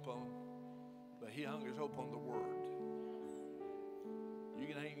his hope on, but he hung his hope on the Word. You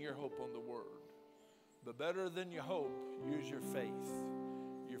can hang your hope on the Word. But better than your hope, use your faith.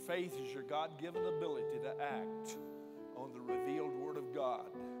 Your faith is your God-given ability to act on the revealed Word of God.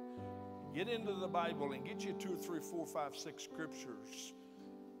 Get into the Bible and get you 2, 3, 4, 5, 6 scriptures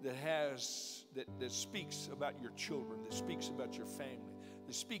that speaks about your children, that speaks about your family,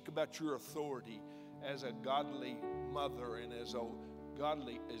 that speak about your authority as a godly mother and as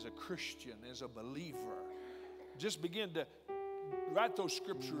a Christian, as a believer. Just begin to write those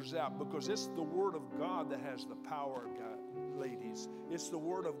scriptures out, because it's the Word of God that has the power, God, ladies. It's the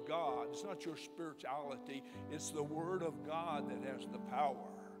Word of God. It's not your spirituality. It's the Word of God that has the power.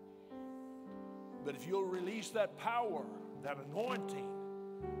 But if you'll release that power, that anointing,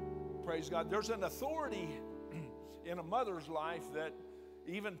 praise God, there's an authority in a mother's life that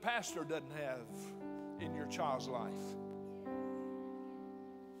even pastor doesn't have in your child's life.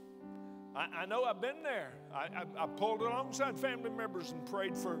 I know I've been there. I pulled alongside family members and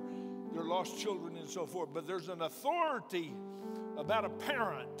prayed for their lost children and so forth. But there's an authority about a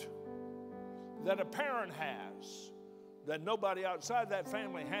parent that a parent has that nobody outside that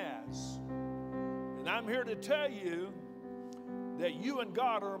family has. And I'm here to tell you that you and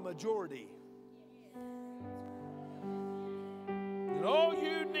God are a majority. And all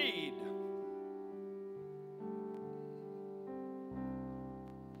you need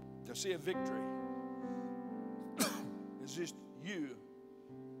to see a victory is just you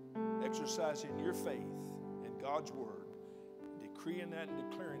exercising your faith in God's Word, decreeing that and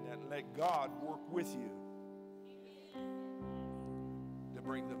declaring that, and let God work with you to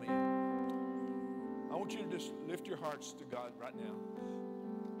bring them in. I want you to just lift your hearts to God right now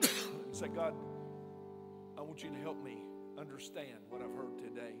and say, God, I want you to help me understand what I've heard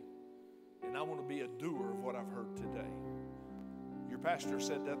today. And I want to be a doer of what I've heard today. Your pastor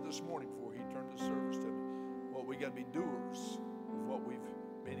said that this morning before he turned the service to me. Well, we got to be doers of what we've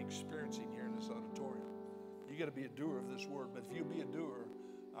been experiencing here in this auditorium. You got to be a doer of this word. But if you be a doer,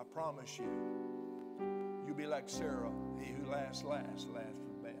 I promise you, you'll be like Sarah. He who laughs last, laughs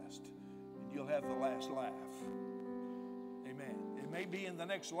the best. And you'll have the last laugh. Amen. It may be in the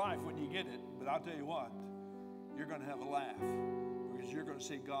next life when you get it, but I'll tell you what, you're going to have a laugh because you're going to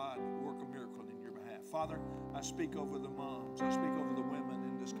see God work a miracle in your behalf. Father, I speak over the moms. I speak over the women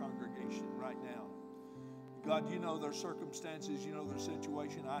in this congregation right now. God, you know their circumstances. You know their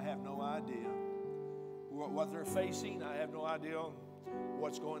situation. I have no idea what they're facing. I have no idea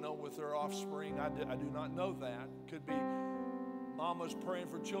what's going on with their offspring. I do not know that. Could be mamas praying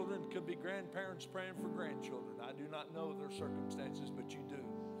for children. Could be grandparents praying for grandchildren. I do not know their circumstances, but you do.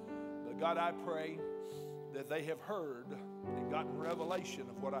 But God, I pray that they have heard and gotten revelation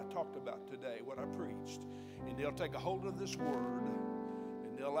of what I talked about today, what I preached. And they'll take a hold of this word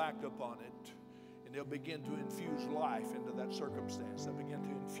and they'll act upon it. And they'll begin to infuse life into that circumstance. They'll begin to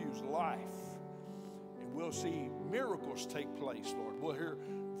infuse life. And we'll see miracles take place, Lord. We'll hear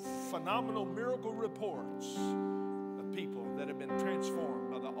phenomenal miracle reports of people that have been transformed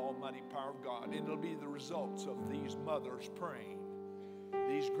by the almighty power of God. And it'll be the results of these mothers praying,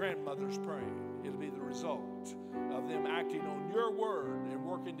 these grandmothers praying. It'll be the result of them acting on your word and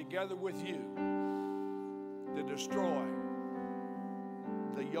working together with you to destroy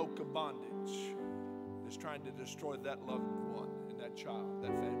the yoke of bondage that's trying to destroy that loved one and that child,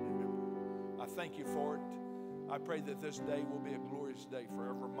 that family member. I thank you for it. I pray that this day will be a glorious day for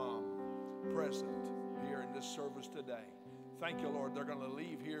every mom present here in this service today. Thank you, Lord. They're going to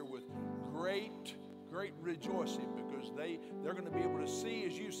leave here with great rejoicing because they're going to be able to see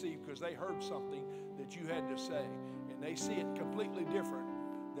as you see because they heard something that you had to say. And they see it completely different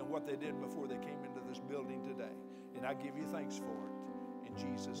than what they did before they came into this building today. And I give you thanks for it. In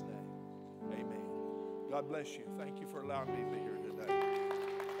Jesus' name, amen. God bless you. Thank you for allowing me to be here today.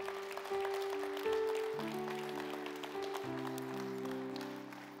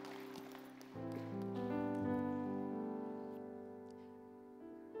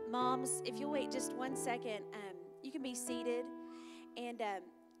 Moms, if you'll wait just 1 second, you can be seated. And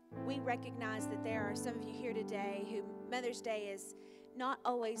we recognize that there are some of you here today who Mother's Day is not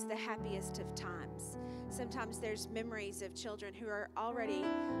always the happiest of times. Sometimes there's memories of children who are already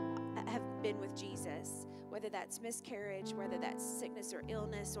have been with Jesus, whether that's miscarriage, whether that's sickness or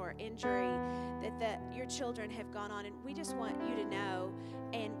illness or injury, that your children have gone on. And we just want you to know,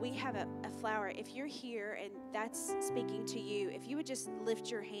 and we have a flower. If you're here and that's speaking to you, if you would just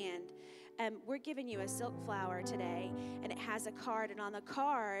lift your hand. We're giving you a silk flower today, and it has a card, and on the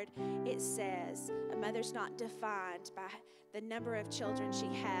card it says, a mother's not defined by the number of children she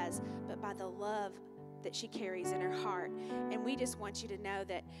has, but by the love that she carries in her heart. And we just want you to know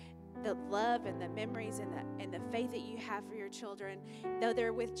that the love and the memories and the faith that you have for your children, though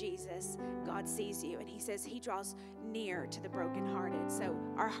they're with Jesus, God sees you. And he says he draws near to the brokenhearted. So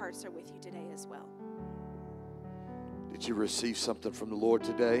our hearts are with you today as well. Did you receive something from the Lord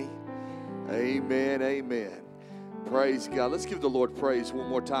today? Amen, amen. Praise God. Let's give the Lord praise one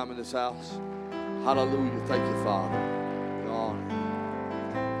more time in this house. Hallelujah. Thank you, Father. God.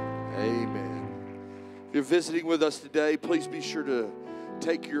 Amen. If you're visiting with us today, please be sure to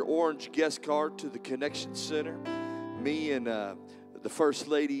take your orange guest card to the Connection Center. Me and the First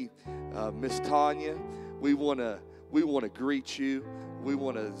Lady, Miss Tanya, we want to greet you. We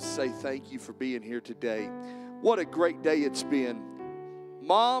want to say thank you for being here today. What a great day it's been.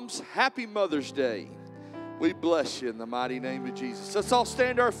 Moms, happy Mother's Day. We bless you in the mighty name of Jesus. Let's all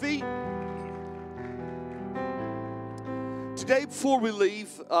stand to our feet. Today, before we leave,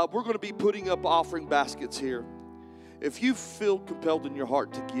 we're going to be putting up offering baskets here. If you feel compelled in your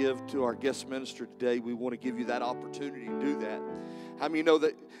heart to give to our guest minister today, we want to give you that opportunity to do that. How many know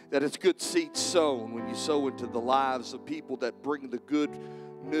that it's good seeds sown when you sow into the lives of people that bring the good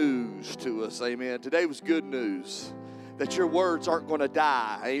news to us? Amen. Today was good news. That your words aren't going to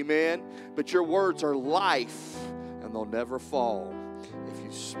die. Amen. But your words are life, and they'll never fall if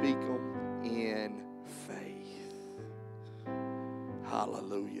you speak them in faith.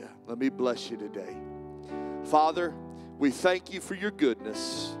 Hallelujah. Let me bless you today. Father, we thank you for your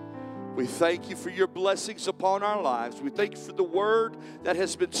goodness. We thank you for your blessings upon our lives. We thank you for the word that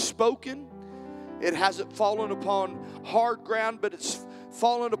has been spoken. It hasn't fallen upon hard ground, but it's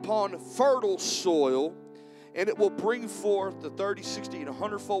fallen upon fertile soil. And it will bring forth the 30, 60, and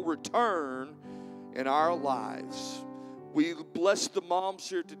 100-fold return in our lives. We bless the moms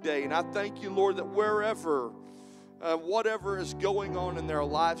here today. And I thank you, Lord, that wherever, whatever is going on in their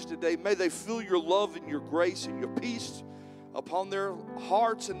lives today, may they feel your love and your grace and your peace upon their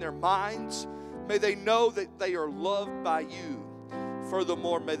hearts and their minds. May they know that they are loved by you.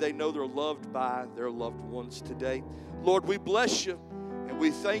 Furthermore, may they know they're loved by their loved ones today. Lord, we bless you, and we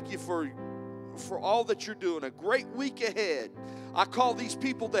thank you for all that you're doing. A great week ahead. I call these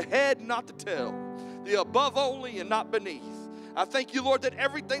people the head, not the tail, the above only and not beneath. I thank you, Lord, that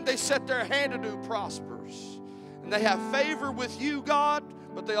everything they set their hand to do prospers. And they have favor with you, God,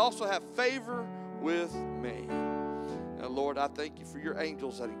 but they also have favor with man. And Lord, I thank you for your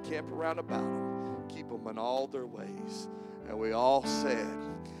angels that encamp around about them. Keep them in all their ways. And we all said,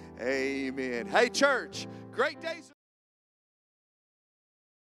 amen. Hey, church, great days.